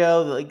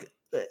scenario, like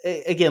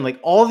again, like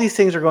all these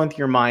things are going through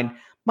your mind.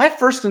 My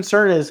first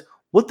concern is,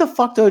 what the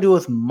fuck do I do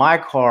with my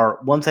car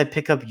once I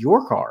pick up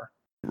your car?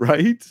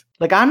 Right?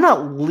 Like, I'm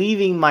not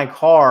leaving my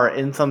car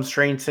in some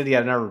strange city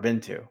I've never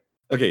been to.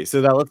 Okay, so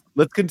now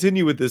let's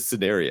continue with this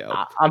scenario.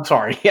 I'm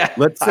sorry. Yeah.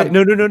 Let's say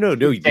no,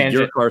 your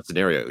tangent. car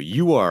scenario.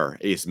 You are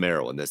Ace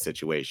Merrill in this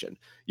situation.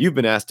 You've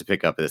been asked to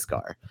pick up this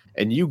car,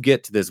 and you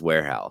get to this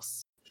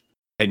warehouse,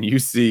 and you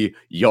see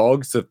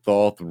Yog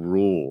Sothoth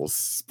rules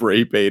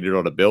spray painted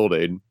on a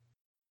building,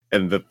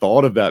 and the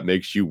thought of that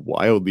makes you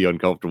wildly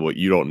uncomfortable.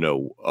 You don't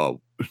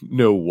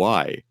know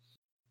why.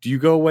 Do you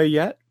go away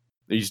yet?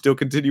 Are you still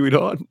continuing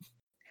on?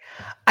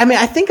 I mean,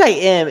 I think I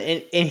am,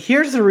 and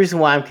here's the reason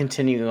why I'm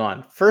continuing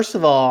on. First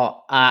of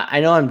all, I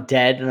know I'm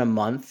dead in a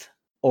month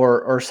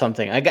or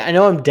something. I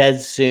know I'm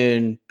dead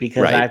soon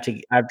because Right. I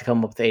have to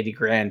come up with 80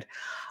 grand.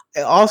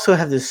 I also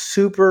have this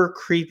super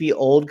creepy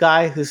old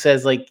guy who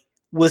says, like,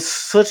 with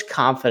such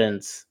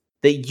confidence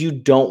that you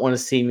don't want to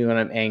see me when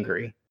I'm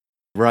angry.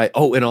 Right.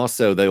 Oh, and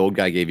also the old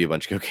guy gave you a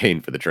bunch of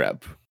cocaine for the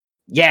trip.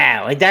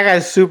 Yeah, like that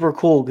guy's super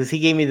cool because he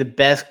gave me the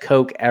best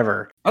Coke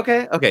ever.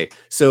 Okay.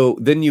 So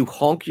then you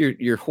honk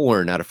your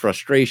horn out of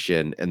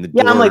frustration, and the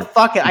Yeah, door, I'm like,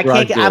 fuck it. I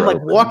garage can't. door I'm like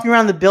opens. walking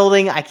around the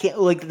building. I can't.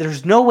 Like,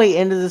 there's no way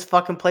into this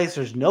fucking place.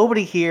 There's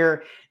nobody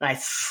here, and I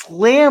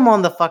slam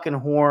on the fucking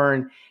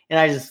horn, and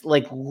I just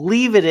like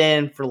leave it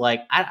in for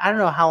like I don't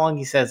know how long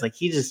he says. Like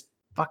he just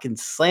fucking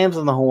slams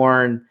on the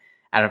horn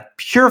out of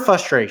pure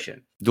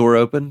frustration. Door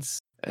opens,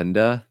 and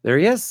there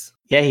he is.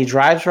 Yeah, he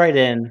drives right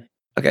in.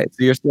 Okay,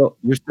 so you're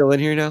still in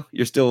here now.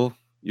 You're still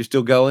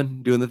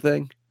going, doing the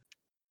thing.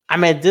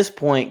 I'm at this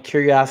point.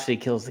 Curiosity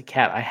kills the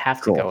cat. I have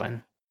to Cool. go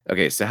in.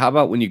 Okay, so how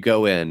about when you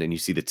go in and you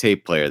see the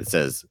tape player that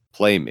says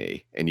 "Play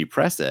Me" and you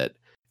press it,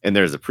 and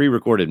there's a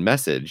pre-recorded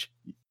message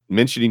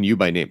mentioning you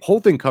by name, whole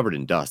thing covered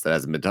in dust that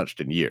hasn't been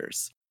touched in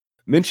years,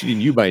 mentioning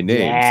you by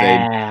name,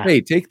 saying, Yeah. "Hey,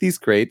 take these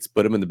crates,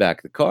 put them in the back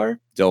of the car.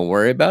 Don't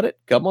worry about it.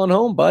 Come on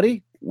home,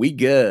 buddy. We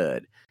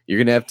good. You're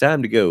gonna have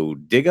time to go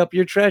dig up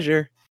your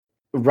treasure."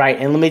 Right,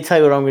 and let me tell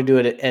you what I'm going to do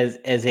it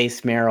as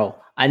Ace Merrill.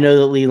 I know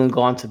that Leland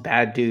Gaunt's a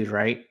bad dude,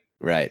 right?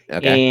 Right.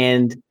 Okay.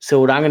 And so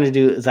what I'm going to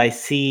do is I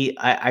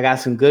got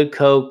some good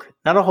Coke,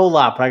 not a whole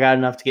lot, but I got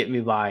enough to get me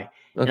by.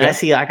 And I Okay.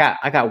 see I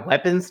got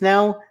weapons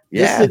now.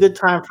 This is Yeah. a good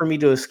time for me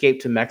to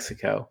escape to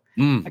Mexico.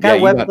 Mm, I got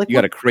yeah, weapons. you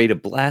got a crate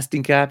of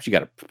blasting caps. You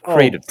got a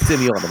crate of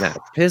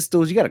semi-automatic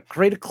pistols. You got a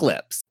crate of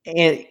clips.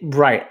 And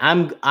right,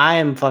 I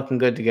am fucking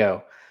good to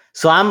go.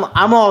 So I'm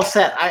all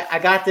set. I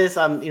got this.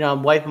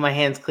 I'm wiping my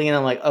hands clean.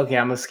 I'm like, okay,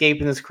 I'm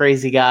escaping this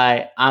crazy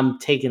guy. I'm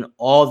taking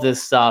all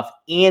this stuff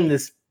and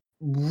this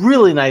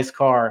really nice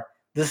car.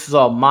 This is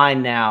all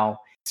mine now.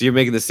 So you're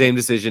making the same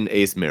decision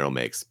Ace Merrill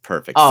makes.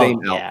 Perfect. Oh, Same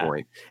yeah. out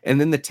point.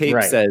 And then the tape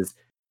Right. says,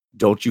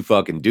 "Don't you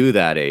fucking do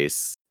that,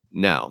 Ace.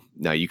 No.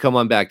 Now you come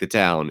on back to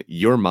town.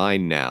 You're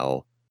mine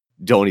now.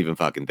 Don't even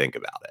fucking think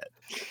about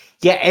it."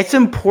 Yeah, it's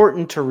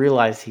important to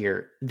realize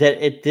here that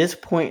at this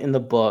point in the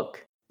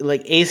book,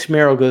 like Ace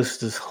Merrill goes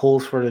through this whole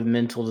sort of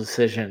mental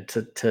decision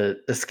to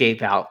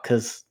escape out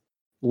because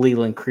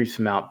Leland creeps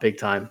him out big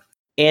time.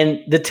 And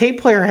the tape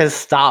player has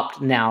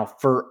stopped now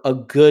for a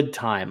good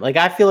time. Like,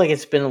 I feel like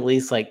it's been at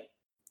least like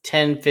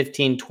 10,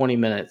 15, 20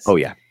 minutes. Oh,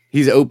 yeah.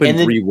 He's opened And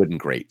then- 3 wooden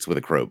crates with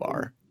a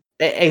crowbar.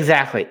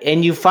 Exactly.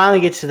 And you finally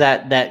get to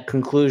that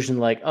conclusion,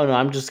 like, oh no,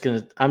 I'm just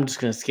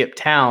gonna skip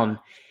town.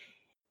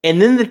 And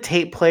then the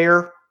tape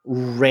player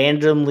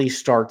randomly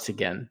starts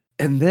again.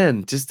 And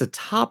then, just to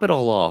top it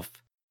all off,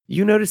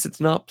 you notice it's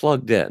not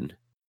plugged in.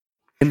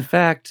 In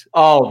fact,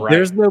 Oh, right.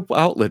 there's no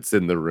outlets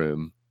in the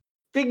room.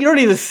 You don't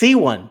even see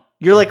one.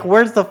 You're like,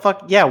 where's the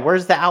fuck? Yeah,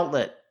 where's the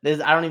outlet? I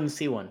don't even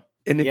see one.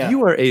 And if Yeah.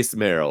 you are Ace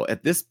Merrill,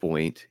 at this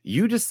point,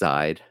 you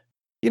decide,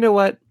 you know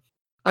what?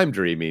 I'm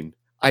dreaming.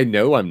 I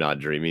know I'm not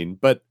dreaming,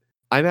 but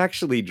I'm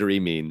actually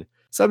dreaming.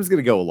 So I'm just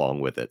going to go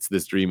along with it. So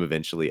this dream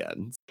eventually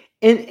ends.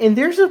 And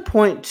there's a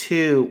point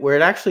too where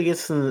it actually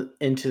gets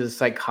into the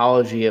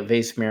psychology of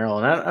Ace Merrill,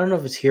 and I don't know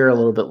if it's here a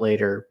little bit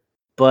later,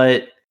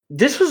 but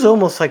this was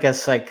almost like a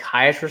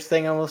psychiatrist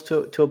thing, almost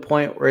to a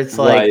point where it's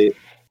like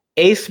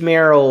Ace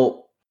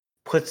Merrill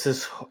puts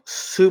this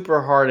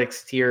super hard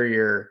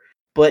exterior,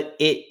 but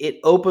it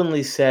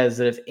openly says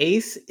that if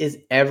Ace is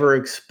ever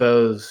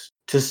exposed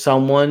to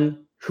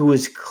someone who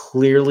is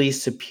clearly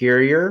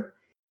superior,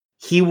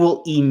 he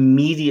will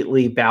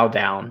immediately bow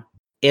down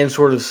and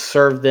sort of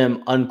serve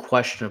them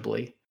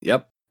unquestionably.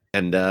 Yep.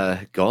 And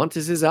Gaunt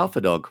is his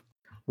alpha dog.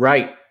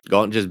 Right.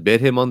 Gaunt just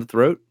bit him on the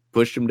throat,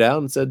 pushed him down,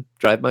 and said,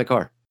 "Drive my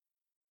car."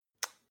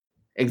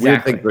 Weird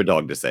Exactly. thing for a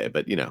dog to say,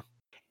 but you know.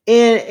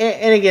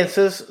 And again,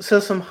 so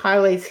some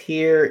highlights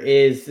here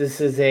is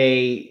this is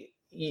a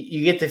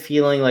you get the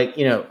feeling like,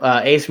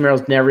 Ace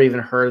Merrill's never even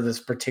heard of this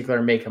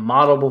particular make and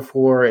model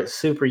before. It's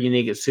super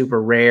unique. It's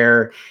super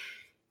rare.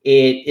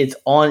 It's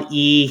on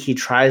E. He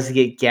tries to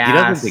get gas. He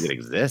doesn't think it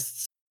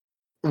exists.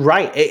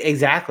 Right.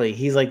 Exactly.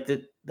 He's like,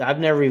 I've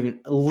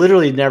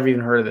literally never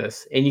even heard of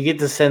this. And you get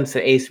the sense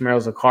that Ace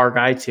Merrill's a car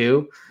guy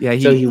too. Yeah,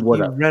 he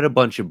read a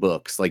bunch of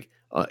books like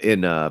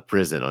in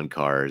prison on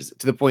cars,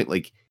 to the point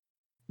like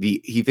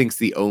he thinks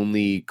the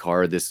only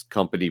car this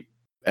company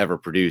ever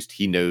produced,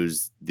 he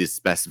knows the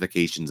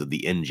specifications of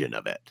the engine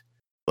of it.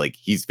 Like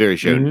he's very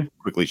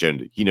quickly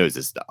shown he knows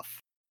his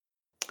stuff.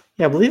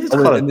 Yeah, I believe it's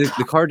called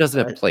the car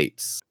doesn't have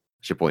plates.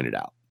 She pointed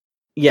out.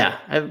 Yeah,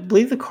 I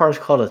believe the car's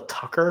called a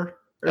Tucker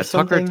or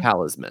something. Tucker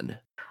Talisman.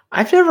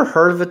 I've never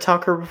heard of a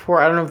Tucker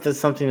before. I don't know if that's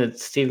something that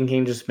Stephen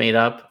King just made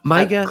up.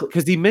 My guess,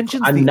 because he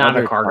mentions I'm the not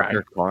other a car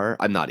Tucker car.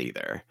 I'm not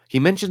either. He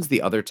mentions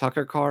the other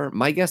Tucker car.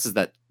 My guess is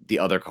that the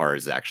other car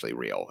is actually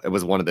real. It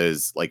was one of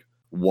those like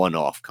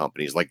one-off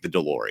companies, like the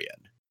DeLorean,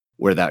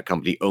 where that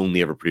company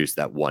only ever produced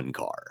that one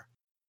car.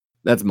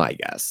 That's my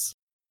guess.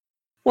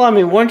 Well, I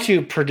mean, once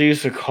you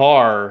produce a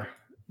car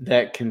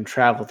that can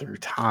travel through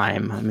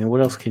time, I mean,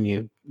 what else can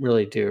you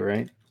really do,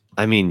 right?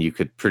 I mean, you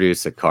could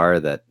produce a car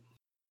that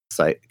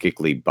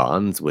psychically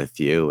bonds with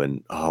you,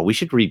 and we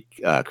should read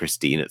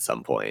Christine at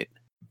some point.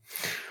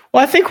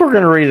 Well, I think we're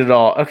going to read it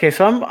all. Okay,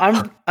 so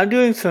I'm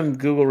doing some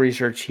Google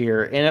research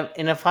here, and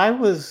if I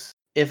was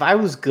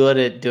good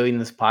at doing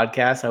this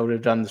podcast, I would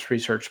have done this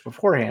research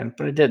beforehand,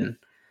 but I didn't.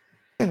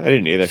 I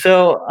didn't either.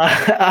 So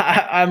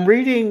I'm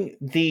reading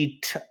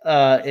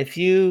if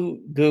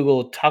you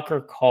Google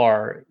Tucker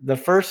car, the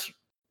first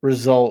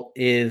result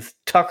is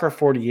Tucker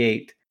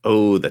 48.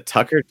 Oh, the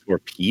Tucker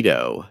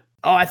Torpedo.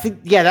 Oh, I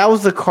think, that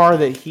was the car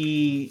that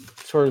he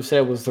sort of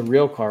said was the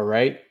real car,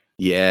 right?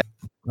 Yeah.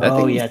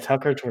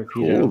 Tucker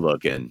Torpedo. Cool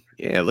looking.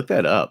 Yeah, look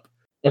that up.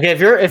 Okay,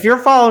 if you're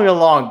following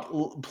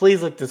along,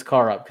 please look this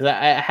car up, because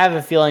I have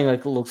a feeling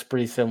like it looks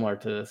pretty similar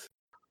to this.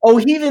 Oh,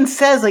 he even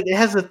says like it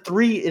has the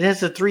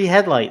three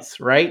headlights,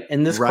 right?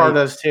 And this car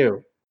does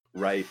too.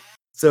 Right.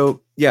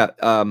 So yeah,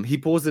 he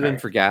pulls it in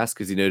for gas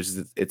because he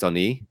notices it's on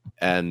E,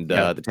 and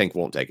the tank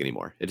won't take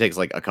anymore. It takes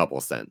like a couple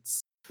of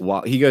cents.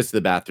 While he goes to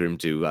the bathroom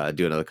to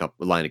do another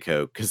line of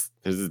Coke, because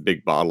there's this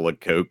big bottle of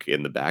Coke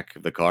in the back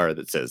of the car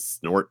that says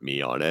 "Snort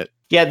Me" on it.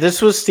 Yeah,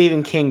 this was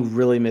Stephen King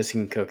really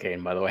missing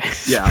cocaine, by the way.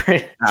 Yeah,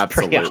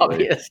 absolutely. Pretty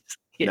obvious.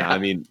 Yeah. No, I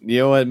mean, you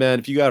know what, man?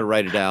 If you got to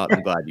write it out,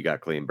 I'm glad you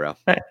got clean, bro.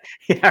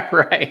 Yeah,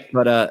 right.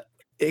 But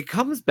it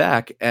comes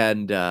back,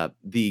 and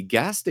the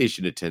gas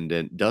station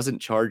attendant doesn't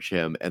charge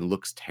him and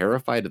looks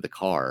terrified of the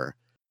car.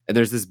 And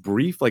there's this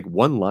brief, like,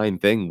 one-line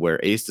thing where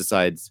Ace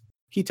decides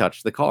he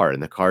touched the car,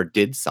 and the car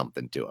did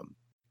something to him.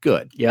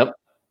 Good. Yep.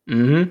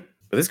 Mm-hmm.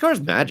 But this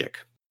car's magic.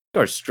 This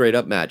car's straight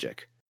up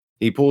magic.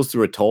 He pulls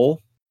through a toll.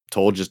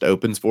 Toll just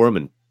opens for him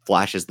and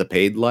flashes the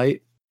paid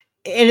light.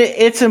 And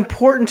it's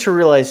important to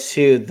realize,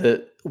 too,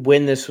 that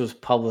when this was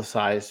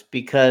publicized,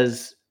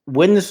 because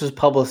when this was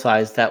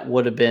publicized, that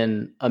would have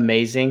been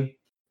amazing.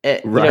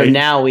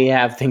 Now we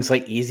have things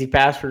like Easy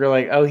Pass, where you're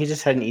like, oh, he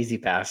just had an Easy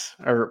Pass.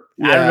 Or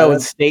I don't know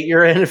what state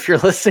you're in if you're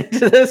listening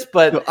to this,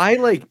 but so I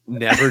like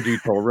never do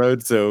toll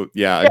roads. So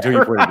until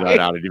you pointed that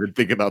out, I didn't even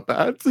think about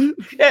that.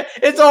 Yeah,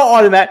 it's all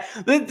automatic.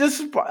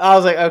 I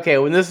was like, okay,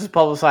 when this is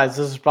publicized,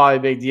 this is probably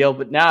a big deal.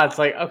 But now it's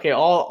like, okay,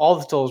 all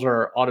the tolls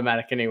are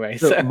automatic anyway.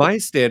 So my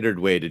standard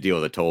way to deal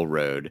with a toll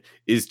road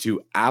is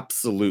to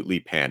absolutely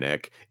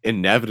panic,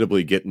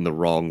 inevitably get in the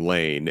wrong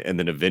lane, and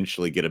then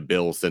eventually get a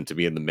bill sent to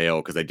me in the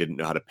mail because I didn't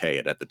know how to pay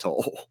it at the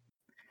toll.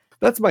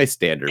 That's my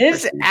standard.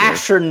 It's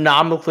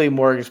astronomically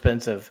more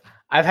expensive.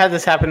 I've had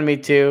this happen to me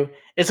too.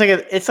 It's like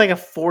a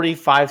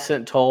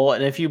 45-cent toll,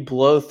 and if you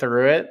blow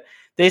through it,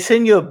 they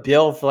send you a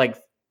bill for like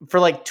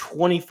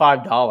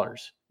 $25.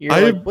 You're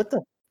like, what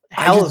the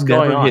hell is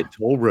going on? I hit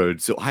toll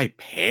roads, so I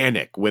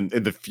panic when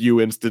in the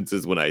few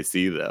instances when I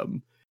see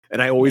them.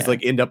 And I always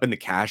like end up in the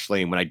cash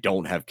lane when I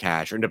don't have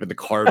cash, or end up in the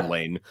card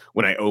lane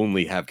when I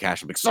only have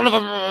cash. I'm like, son of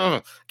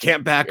a,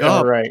 can't back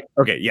up. Right.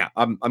 Okay, yeah,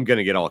 I'm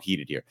gonna get all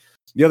heated here.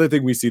 The other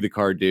thing we see the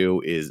car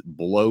do is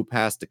blow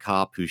past a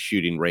cop who's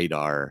shooting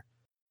radar,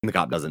 and the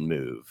cop doesn't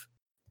move.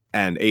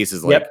 And Ace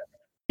is like,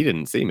 he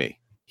didn't see me.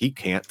 He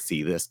can't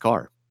see this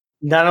car.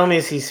 Not only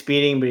is he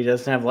speeding, but he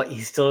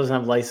still doesn't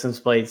have license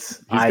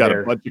plates. He's got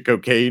a bunch of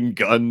cocaine,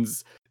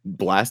 guns,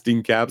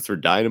 blasting caps for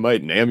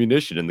dynamite, and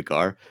ammunition in the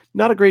car.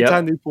 Not a great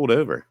time they pulled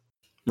over.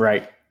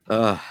 Right.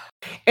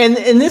 And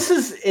this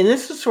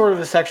is sort of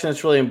a section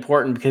that's really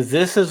important, because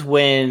this is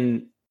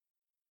when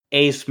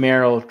Ace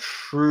Merrill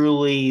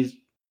truly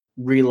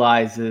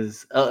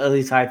realizes, at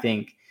least I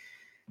think,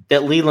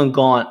 that Leland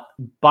Gaunt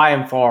by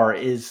and far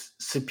is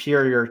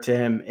superior to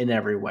him in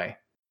every way.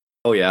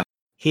 Oh yeah.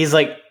 He's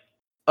like,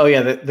 oh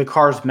yeah, the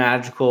car's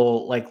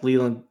magical. Like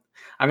Leland,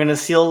 I'm gonna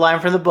steal a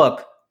line from the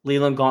book.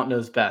 Leland Gaunt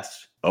knows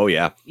best. Oh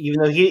yeah.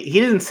 Even though he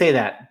didn't say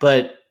that,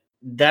 but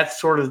that's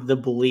sort of the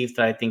belief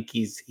that I think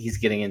he's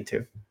getting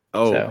into.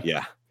 Oh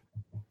yeah.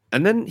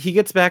 And then he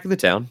gets back in the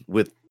town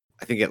with,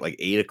 I think, at like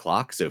 8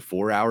 o'clock, so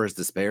 4 hours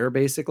to spare,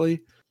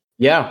 basically.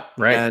 Yeah,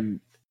 right. And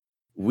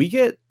we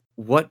get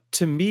what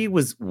to me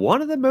was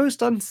one of the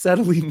most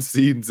unsettling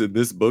scenes in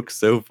this book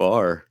so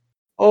far.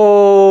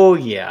 Oh,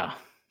 yeah.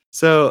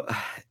 So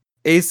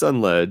Ace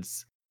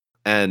unloads,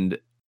 and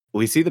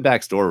we see the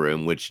back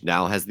storeroom, which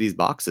now has these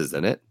boxes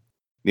in it.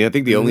 I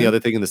think the only other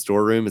thing in the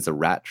storeroom is a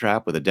rat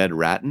trap with a dead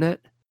rat in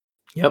it.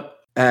 Yep.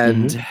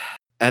 And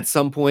at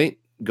some point,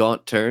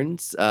 Gaunt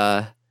turns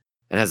and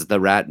has the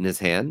rat in his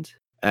hand,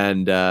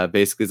 and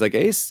basically is like,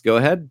 Ace, go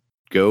ahead,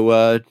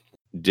 go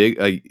dig.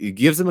 He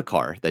gives him a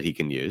car that he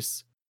can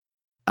use.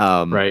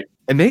 Right.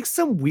 It makes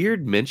some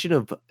weird mention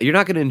of you're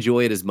not going to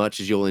enjoy it as much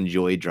as you'll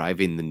enjoy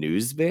driving the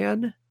news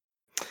van.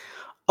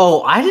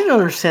 Oh, I didn't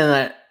understand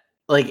that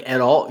like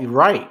at all. You're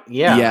right.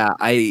 Yeah.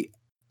 Yeah,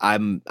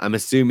 I'm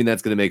assuming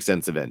that's going to make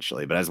sense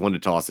eventually, but I just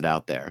wanted to toss it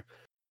out there.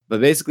 But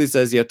basically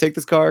says, take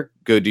this car,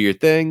 go do your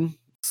thing,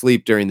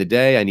 sleep during the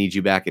day. I need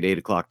you back at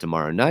 8:00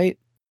 tomorrow night.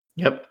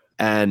 Yep.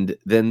 And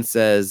then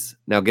says,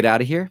 now get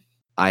out of here.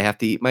 I have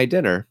to eat my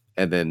dinner.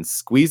 And then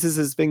squeezes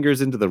his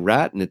fingers into the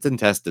rat, and its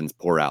intestines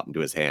pour out into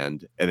his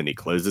hand. And then he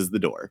closes the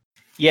door.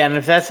 Yeah, and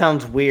if that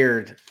sounds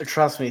weird,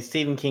 trust me,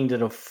 Stephen King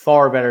did a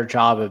far better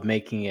job of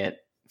making it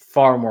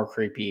far more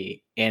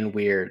creepy and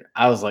weird.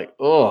 I was like,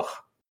 ugh.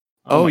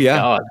 Oh my yeah.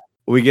 God.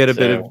 We get a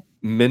bit of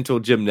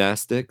mental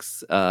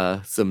gymnastics,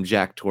 some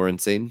Jack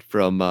Torrancing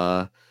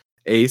from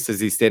Ace as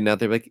he's standing out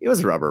there like, it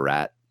was a rubber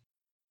rat.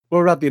 What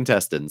about the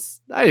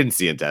intestines? I didn't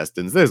see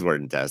intestines. Those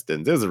weren't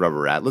intestines. It was a rubber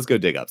rat. Let's go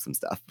dig up some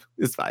stuff.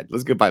 It's fine.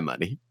 Let's go buy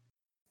money.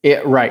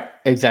 Yeah, right.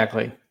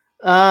 Exactly.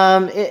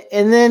 And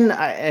then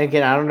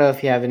again, I don't know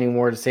if you have any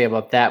more to say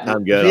about that.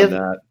 I'm good on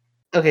that.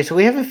 Okay, so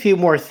we have a few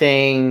more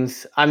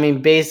things. I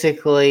mean,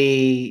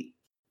 basically,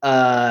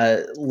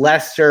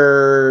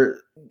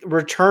 Lester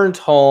returns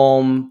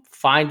home,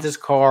 finds his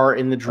car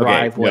in the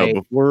driveway.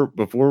 Okay, no,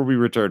 before we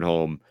return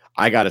home,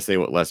 I gotta say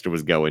what Lester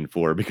was going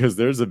for, because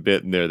there's a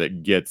bit in there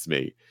that gets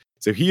me.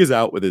 So he is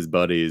out with his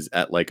buddies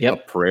at like a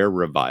prayer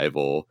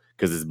revival,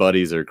 because his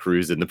buddies are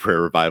cruising the prayer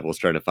revivals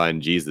trying to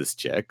find Jesus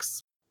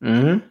chicks.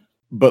 Mm-hmm.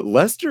 But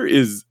Lester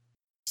is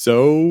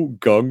so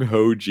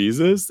gung-ho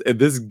Jesus, and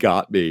this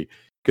got me.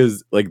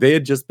 Because like they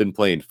had just been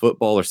playing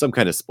football or some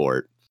kind of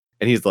sport.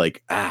 And he's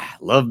like,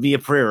 love me a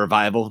prayer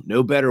revival.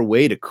 No better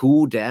way to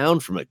cool down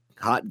from a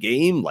hot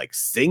game like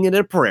singing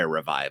a prayer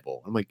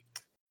revival. I'm like,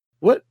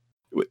 what?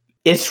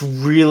 It's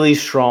really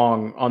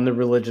strong on the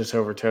religious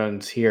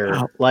overtones here.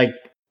 Wow.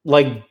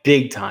 Like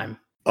big time.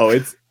 Oh,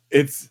 it's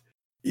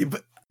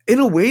but in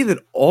a way that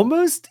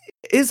almost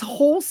is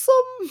wholesome.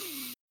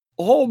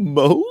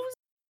 Almost.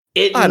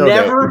 It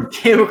never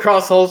came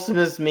across wholesome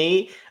as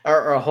me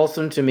or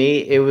wholesome to me.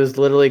 It was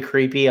literally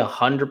creepy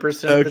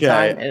 100% of the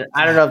time. And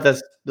I don't know if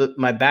that's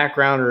my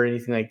background or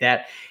anything like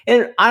that.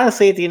 And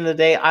honestly, at the end of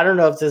the day, I don't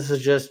know if this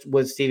is just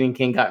what Stephen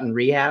King got in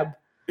rehab.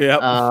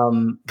 Yeah.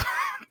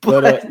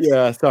 But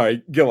yeah,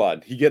 sorry. Go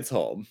on. He gets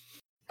home.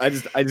 I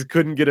just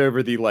couldn't get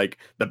over the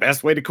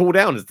best way to cool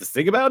down is to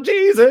sing about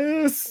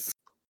Jesus.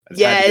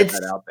 Yeah, it's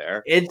out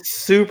there. It's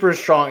super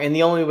strong, and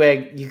the only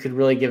way you could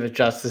really give it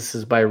justice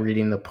is by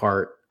reading the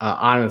part,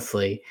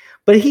 honestly.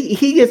 But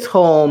he gets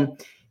home,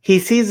 he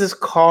sees this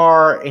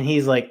car, and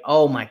he's like,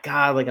 "Oh my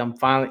God!" Like I'm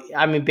finally.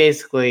 I mean,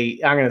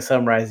 basically, I'm gonna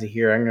summarize it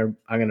here. I'm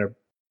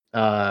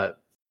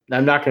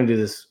not gonna do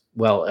this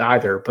well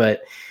either,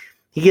 but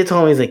he gets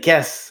home. He's like,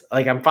 "Yes,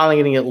 like I'm finally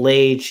gonna get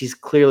laid. She's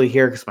clearly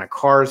here because my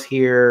car's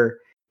here."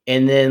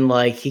 And then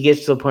he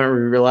gets to the point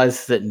where he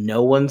realizes that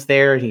no one's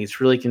there and he's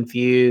really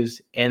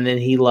confused. And then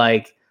he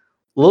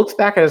looks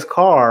back at his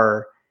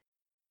car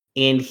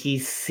and he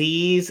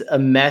sees a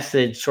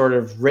message sort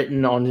of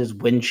written on his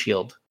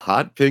windshield.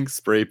 Hot pink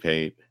spray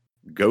paint.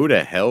 Go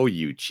to hell,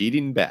 you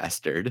cheating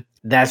bastard.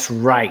 That's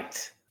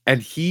right.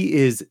 And he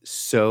is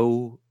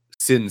so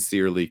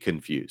sincerely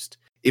confused.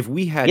 If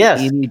we had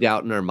any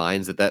doubt in our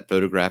minds that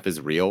photograph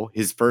is real,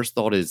 his first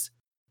thought is,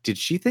 did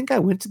she think I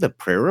went to the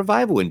prayer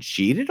revival and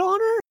cheated on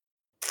her?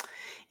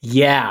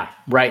 Yeah,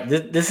 right.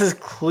 This is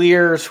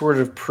clear sort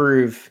of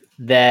proof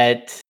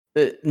that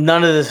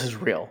none of this is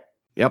real.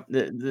 Yep.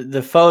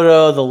 The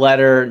photo, the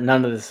letter,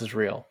 none of this is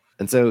real.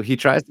 And so he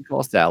tries to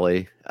call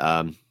Sally.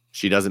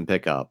 She doesn't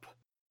pick up.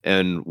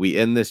 And we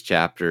end this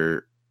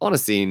chapter on a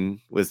scene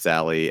with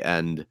Sally.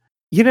 And,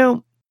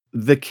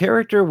 the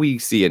character we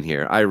see in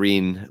here,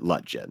 Irene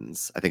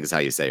Lutjens, I think is how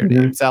you say her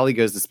name. Sally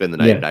goes to spend the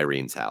night at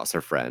Irene's house, her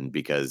friend,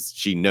 because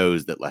she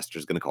knows that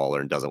Lester's going to call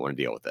her and doesn't want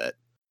to deal with it.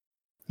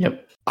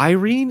 Yep.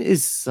 Irene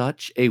is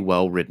such a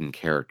well-written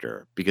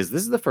character because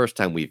this is the first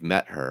time we've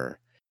met her,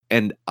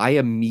 and I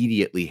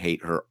immediately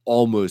hate her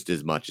almost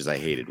as much as I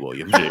hated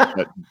William James,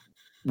 but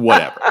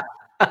whatever.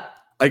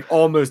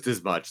 Almost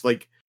as much.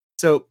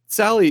 So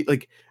Sally,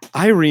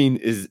 Irene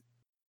is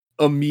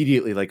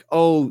immediately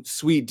oh,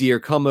 sweet dear,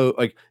 come out.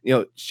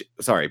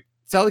 Sorry.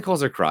 Sally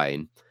calls her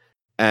crying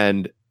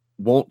and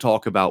won't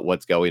talk about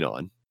what's going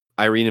on.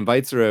 Irene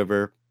invites her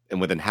over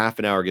and within half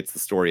an hour gets the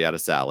story out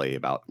of Sally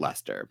about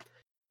Lester.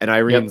 And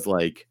Irene's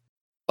like,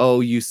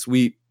 oh, you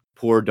sweet,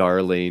 poor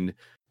darling.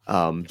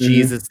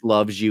 Jesus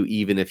loves you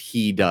even if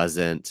he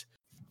doesn't.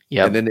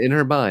 Yeah. And then in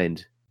her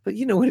mind, But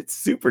you know what? It's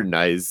super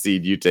nice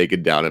seeing you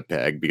taken down a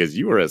peg because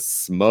you are a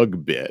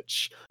smug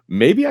bitch.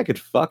 Maybe I could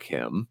fuck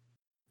him.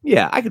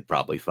 Yeah, I could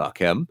probably fuck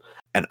him.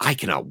 And I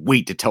cannot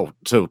wait to tell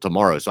till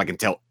tomorrow so I can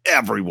tell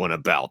everyone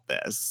about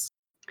this.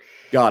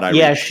 God,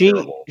 Yeah, Irene's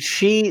terrible.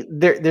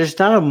 there's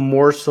not a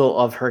morsel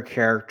of her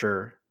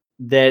character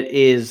that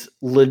is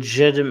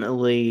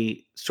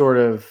legitimately sort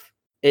of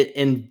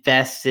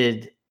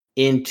invested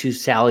into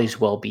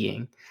Sally's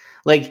well-being.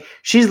 Like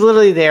she's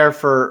literally there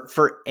for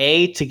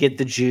A, to get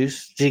the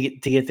juice, to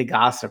get the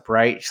gossip,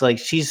 right?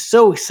 She's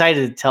so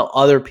excited to tell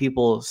other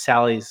people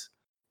Sally's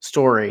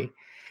story.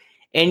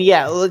 And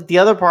yeah, look, the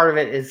other part of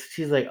it is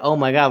she's like, "Oh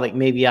my god, like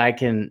maybe I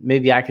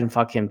can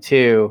fuck him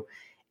too."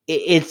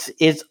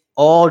 It's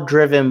all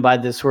driven by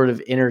this sort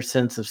of inner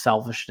sense of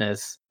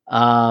selfishness.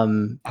 I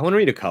want to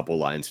read a couple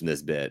lines from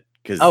this bit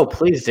because Oh,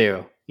 please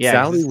do. Yeah,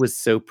 Sally was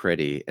so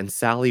pretty and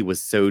Sally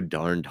was so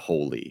darned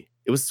holy.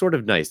 It was sort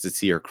of nice to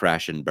see her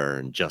crash and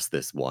burn just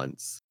this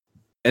once.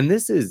 And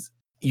this is,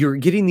 you're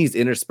getting these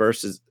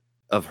intersperses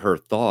of her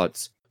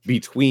thoughts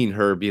between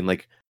her being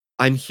like,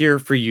 I'm here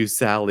for you,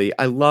 Sally.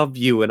 I love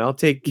you and I'll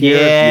take care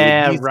of you.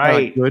 yeah, And he's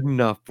right. not good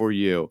enough for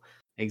you.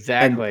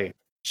 Exactly.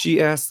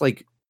 She asks,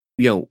 like,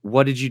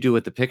 what did you do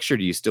with the picture?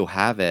 Do you still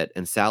have it?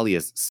 And Sally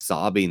is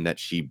sobbing that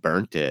she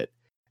burnt it.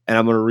 And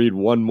I'm going to read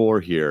one more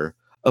here.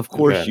 Of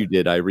course Okay. you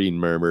did, Irene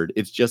murmured.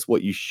 It's just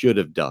what you should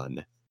have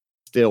done.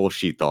 Still,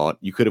 she thought,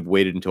 you could have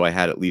waited until I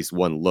had at least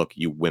one look,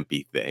 you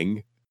wimpy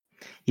thing.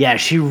 Yeah,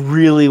 she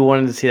really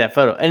wanted to see that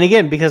photo. And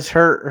again, because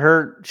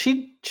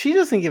she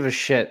doesn't give a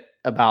shit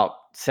about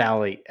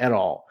Sally at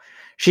all.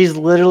 She's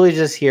literally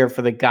just here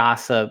for the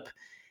gossip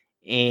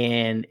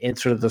and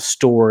sort of the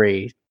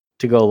story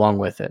to go along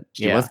with it.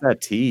 She wants that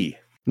tea.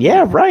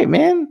 Yeah, right,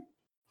 man.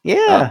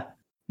 Yeah.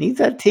 Needs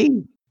that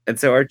tea. And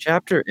so our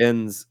chapter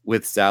ends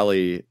with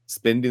Sally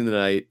spending the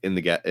night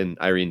in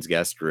Irene's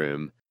guest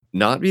room,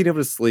 not being able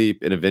to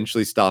sleep, and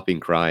eventually stopping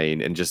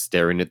crying and just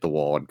staring at the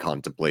wall and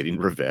contemplating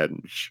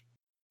revenge.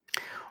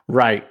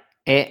 Right.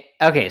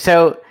 Okay,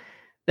 so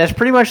that's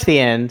pretty much the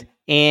end.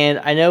 And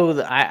I know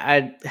that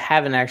I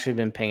haven't actually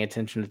been paying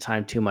attention to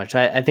time too much.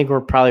 I think we're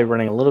probably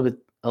running a little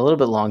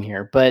bit long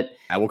here, but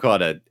I will call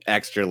it an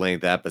extra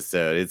length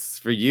episode. It's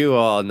for you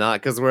all,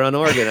 not because we're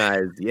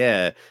unorganized.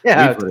 Yeah,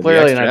 yeah, we it's put in the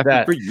clearly extra not effort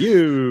that. for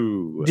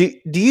you.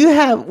 Do you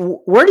have,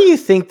 where do you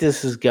think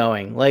this is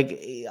going?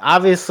 Like,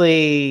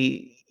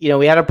 obviously,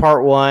 we had a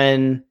part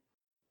one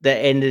that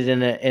ended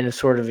in a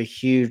sort of a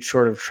huge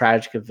sort of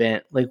tragic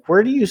event. Like,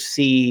 where do you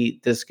see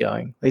this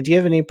going? Like, do you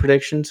have any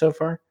predictions so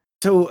far?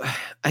 So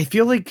I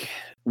feel like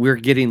we're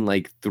getting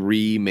like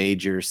three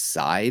major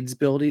sides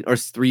building, or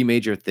three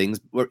major things,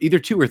 or either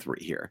two or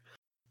three here.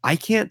 I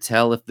can't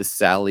tell if I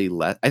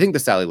think the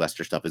Sally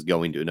Lester stuff is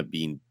going to end up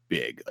being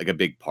big, like a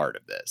big part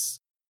of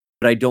this.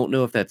 But I don't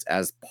know if that's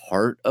as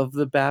part of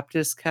the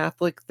Baptist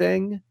Catholic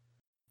thing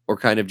or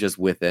kind of just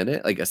within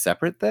it, like a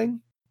separate thing.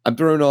 I'm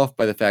thrown off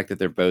by the fact that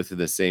they're both in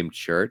the same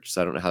church,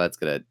 so I don't know how that's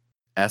going to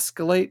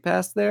escalate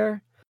past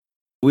there.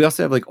 We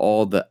also have like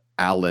all the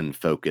Alan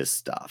focused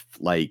stuff.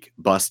 Like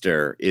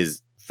Buster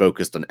is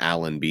focused on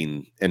Alan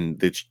being, and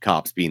the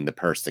cops being the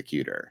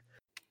persecutor.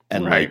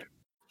 And Right. like,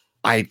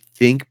 I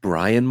think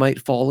Brian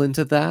might fall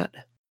into that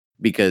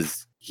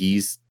because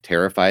he's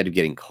terrified of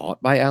getting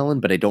caught by Alan,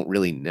 but I don't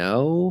really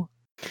know.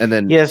 And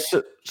then Yes.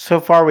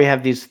 So far we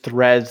have these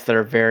threads that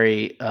are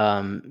very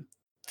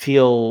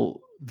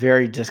feel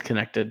very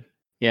disconnected.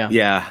 Yeah.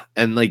 yeah,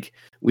 and like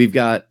we've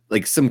got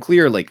like some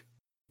clear like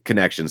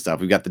connection stuff.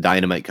 We've got the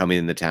dynamite coming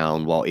into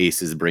town while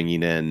Ace is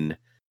bringing in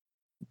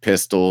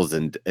pistols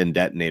and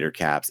detonator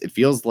caps. It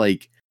feels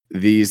like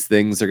these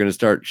things are going to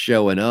start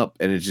showing up,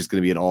 and it's just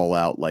going to be an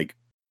all-out like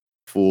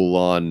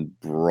full-on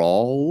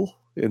brawl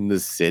in the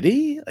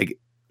city. Like,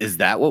 is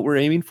that what we're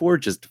aiming for?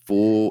 Just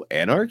full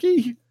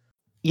anarchy?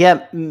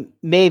 Yeah,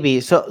 maybe.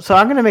 So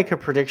I'm going to make a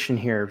prediction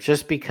here,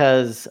 just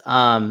because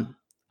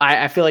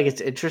I feel like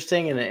it's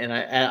interesting, and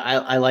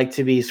I like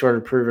to be sort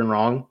of proven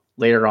wrong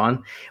later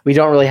on. We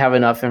don't really have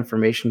enough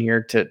information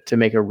here to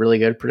make a really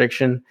good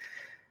prediction,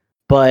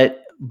 but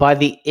by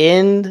the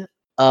end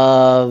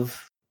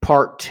of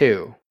part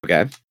 2,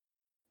 Okay.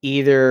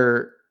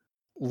 either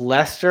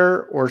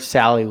Lester or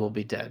Sally will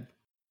be dead.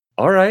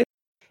 All right.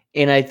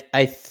 And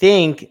I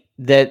think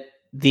that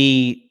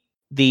the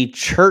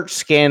church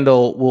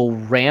scandal will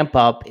ramp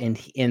up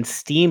and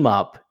steam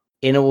up,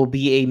 and it will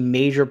be a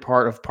major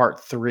part of part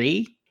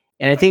 3.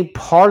 And I think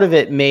part of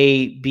it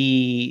may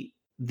be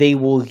they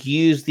will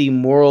use the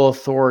moral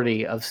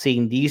authority of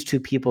seeing these two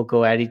people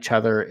go at each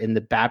other in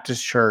the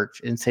Baptist church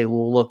and say,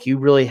 well, look, you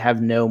really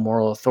have no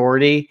moral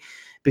authority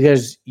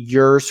because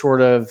your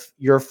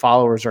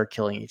followers are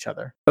killing each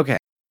other. Okay.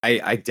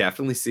 I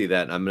definitely see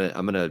that. I'm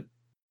gonna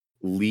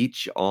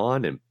leech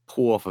on and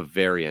pull off a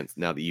variance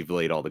now that you've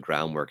laid all the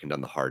groundwork and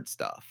done the hard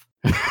stuff.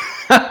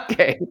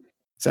 Okay.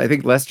 So I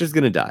think Lester's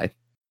gonna die.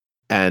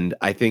 And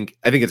I think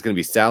it's gonna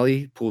be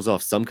Sally pulls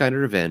off some kind of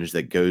revenge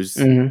that goes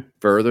Mhm.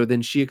 further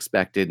than she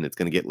expected, and it's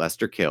gonna get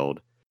Lester killed.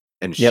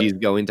 And Yep. she's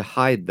going to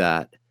hide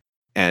that.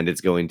 And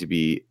it's going to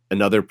be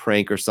another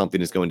prank or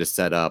something is going to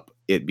set up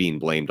it being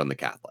blamed on the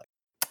Catholic.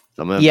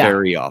 So I'm going to Yeah.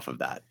 vary off of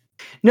that.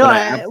 No, But I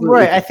I, absolutely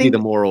right. I can see think the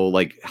moral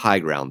like high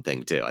ground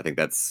thing too. I think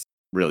that's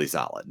really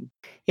solid.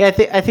 Yeah,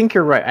 I think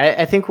you're right.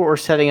 I think what we're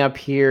setting up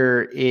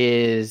here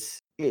is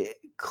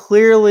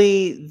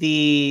clearly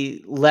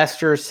the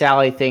Lester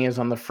Sally thing is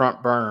on the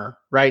front burner,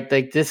 right?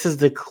 Like this is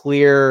the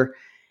clear,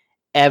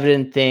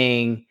 evident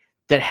thing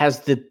that has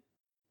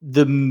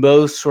the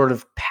most sort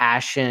of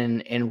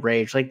passion and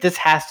rage. Like this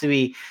has to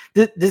be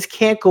this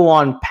can't go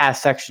on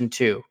past section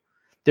 2.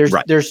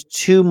 There's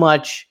too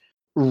much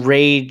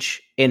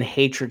rage and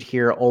hatred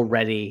here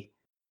already.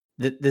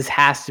 This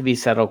has to be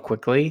settled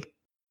quickly,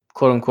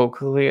 quote unquote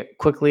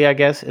quickly, I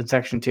guess, in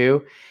section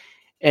 2.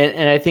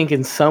 And I think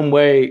in some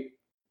way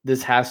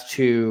this has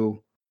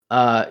to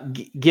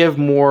give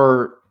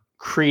more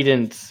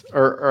credence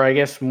or I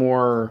guess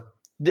more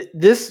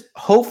this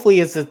hopefully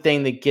is the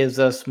thing that gives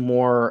us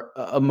more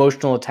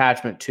emotional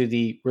attachment to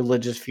the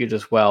religious feud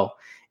as well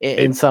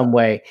in some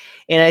way.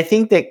 And I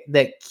think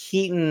that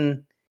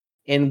Keaton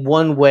in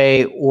one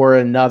way or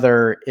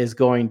another is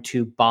going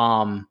to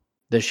bomb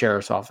the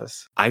sheriff's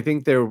office. I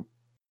think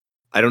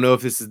I don't know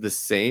if this is the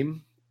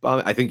same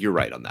bomb. I think you're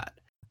right on that.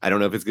 I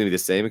don't know if it's going to be the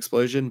same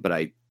explosion, but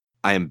I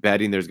am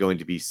betting there's going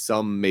to be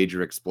some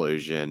major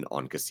explosion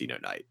on Casino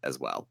Night as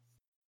well.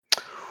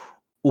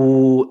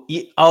 Ooh,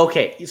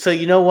 okay. So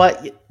you know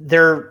what?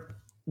 They're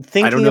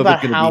thinking I don't know about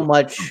if it's how be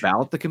much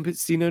about the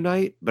Casino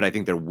Night, but I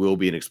think there will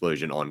be an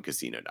explosion on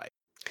Casino Night.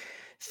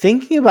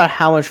 Thinking about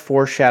how much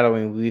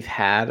foreshadowing we've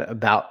had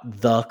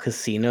about the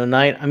Casino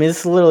Night. I mean, this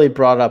is literally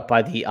brought up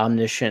by the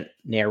omniscient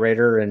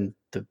narrator in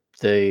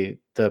the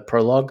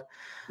prologue,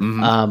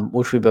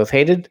 which we both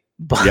hated.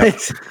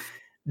 But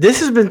this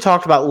has been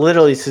talked about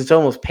literally since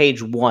almost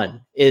page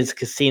 1 is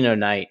Casino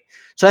Night.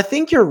 So I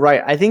think you're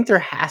right. I think there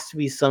has to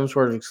be some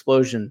sort of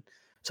explosion.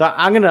 So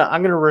I'm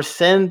gonna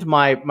rescind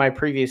my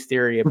previous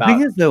theory about. The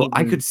thing is, though,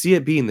 I could see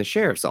it being the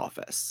sheriff's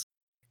office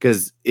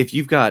because if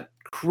you've got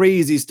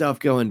crazy stuff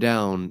going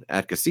down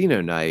at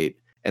Casino Night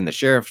and the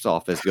sheriff's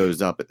office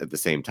goes up at the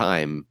same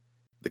time,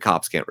 the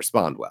cops can't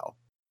respond well.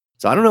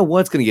 So I don't know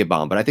what's going to get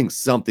bombed, but I think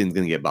something's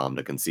going to get bombed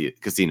at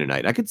Casino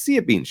Night. I could see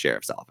it being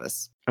sheriff's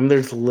office. I mean,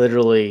 there's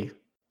literally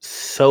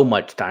so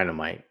much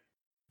dynamite.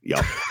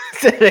 Yep.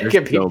 It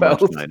could be so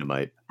both. much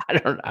dynamite. I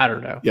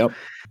don't know. Yep.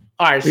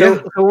 All right.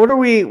 So what are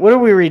we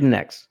reading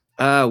next?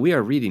 We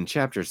are reading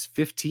chapters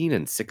 15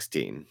 and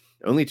 16.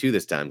 Only 2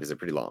 this time because they're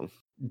pretty long.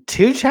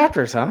 2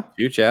 chapters, huh?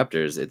 2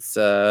 chapters. It's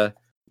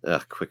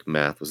quick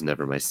math was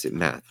never my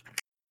math.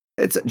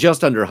 It's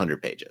just under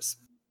 100 pages.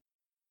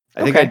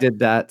 I think I did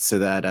that so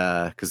that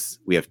because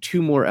we have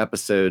 2 more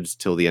episodes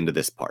till the end of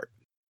this part.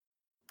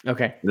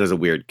 Okay. There's a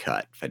weird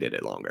cut if I did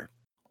it longer.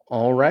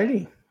 All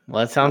righty.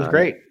 Well, that sounds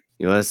great.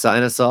 You want to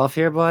sign us off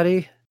here,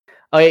 buddy?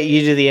 Oh yeah,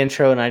 you do the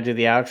intro and I do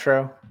the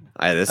outro.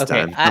 This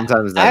time.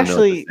 Sometimes I don't know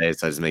what to say,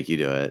 so I just make you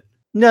do it.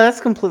 No,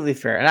 that's completely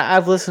fair. And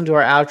I've listened to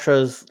our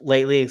outros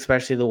lately,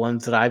 especially the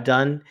ones that I've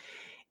done.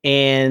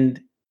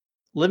 And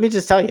let me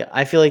just tell you,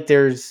 I feel like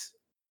there's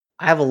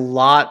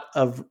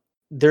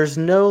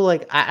no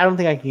like I don't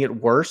think I can get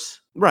worse.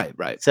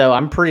 Right. So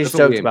I'm pretty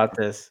stoked about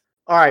this.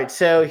 All right,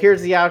 so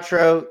here's the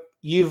outro.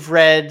 You've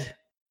read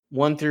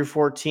 1 through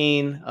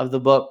 14 of the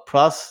book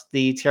plus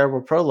the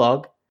terrible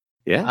prologue.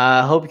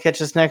 Yeah. Hope you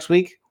catch us next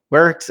week.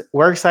 We're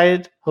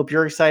excited. Hope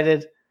you're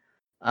excited.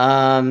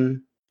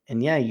 And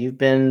yeah, you've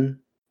been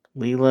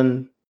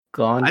Leland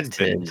Gaunted. I've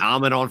been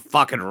nomming on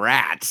fucking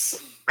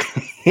rats.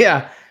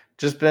 Yeah,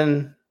 just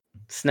been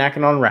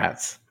snacking on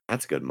rats.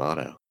 That's a good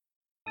motto.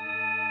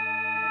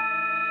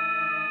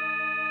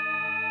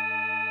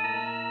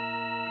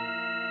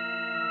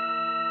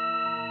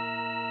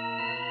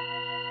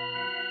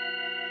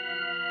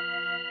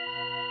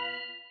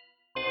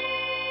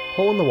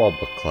 Hole in the Wall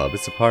Book Club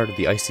is a part of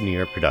the Icy New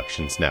Year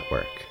Productions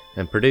Network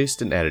and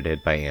produced and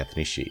edited by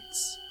Anthony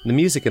Sheets. The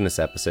music in this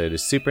episode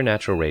is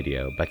Supernatural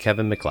Radio by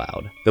Kevin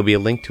MacLeod. There'll be a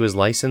link to his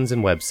license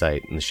and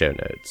website in the show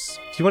notes.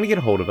 If you want to get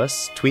a hold of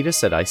us, tweet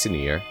us at Icy New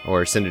Year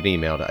or send an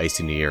email to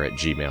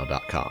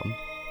icynewyear@gmail.com.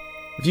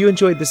 If you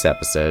enjoyed this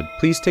episode,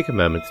 please take a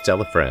moment to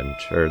tell a friend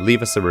or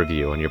leave us a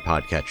review on your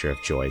podcatcher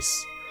of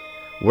choice.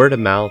 Word of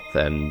mouth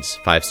and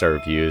 5-star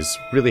reviews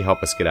really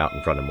help us get out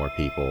in front of more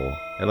people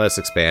and let us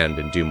expand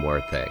and do more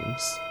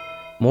things.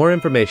 More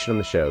information on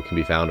the show can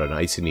be found on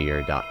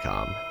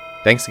icynewyear.com.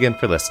 Thanks again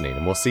for listening,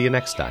 and we'll see you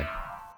next time.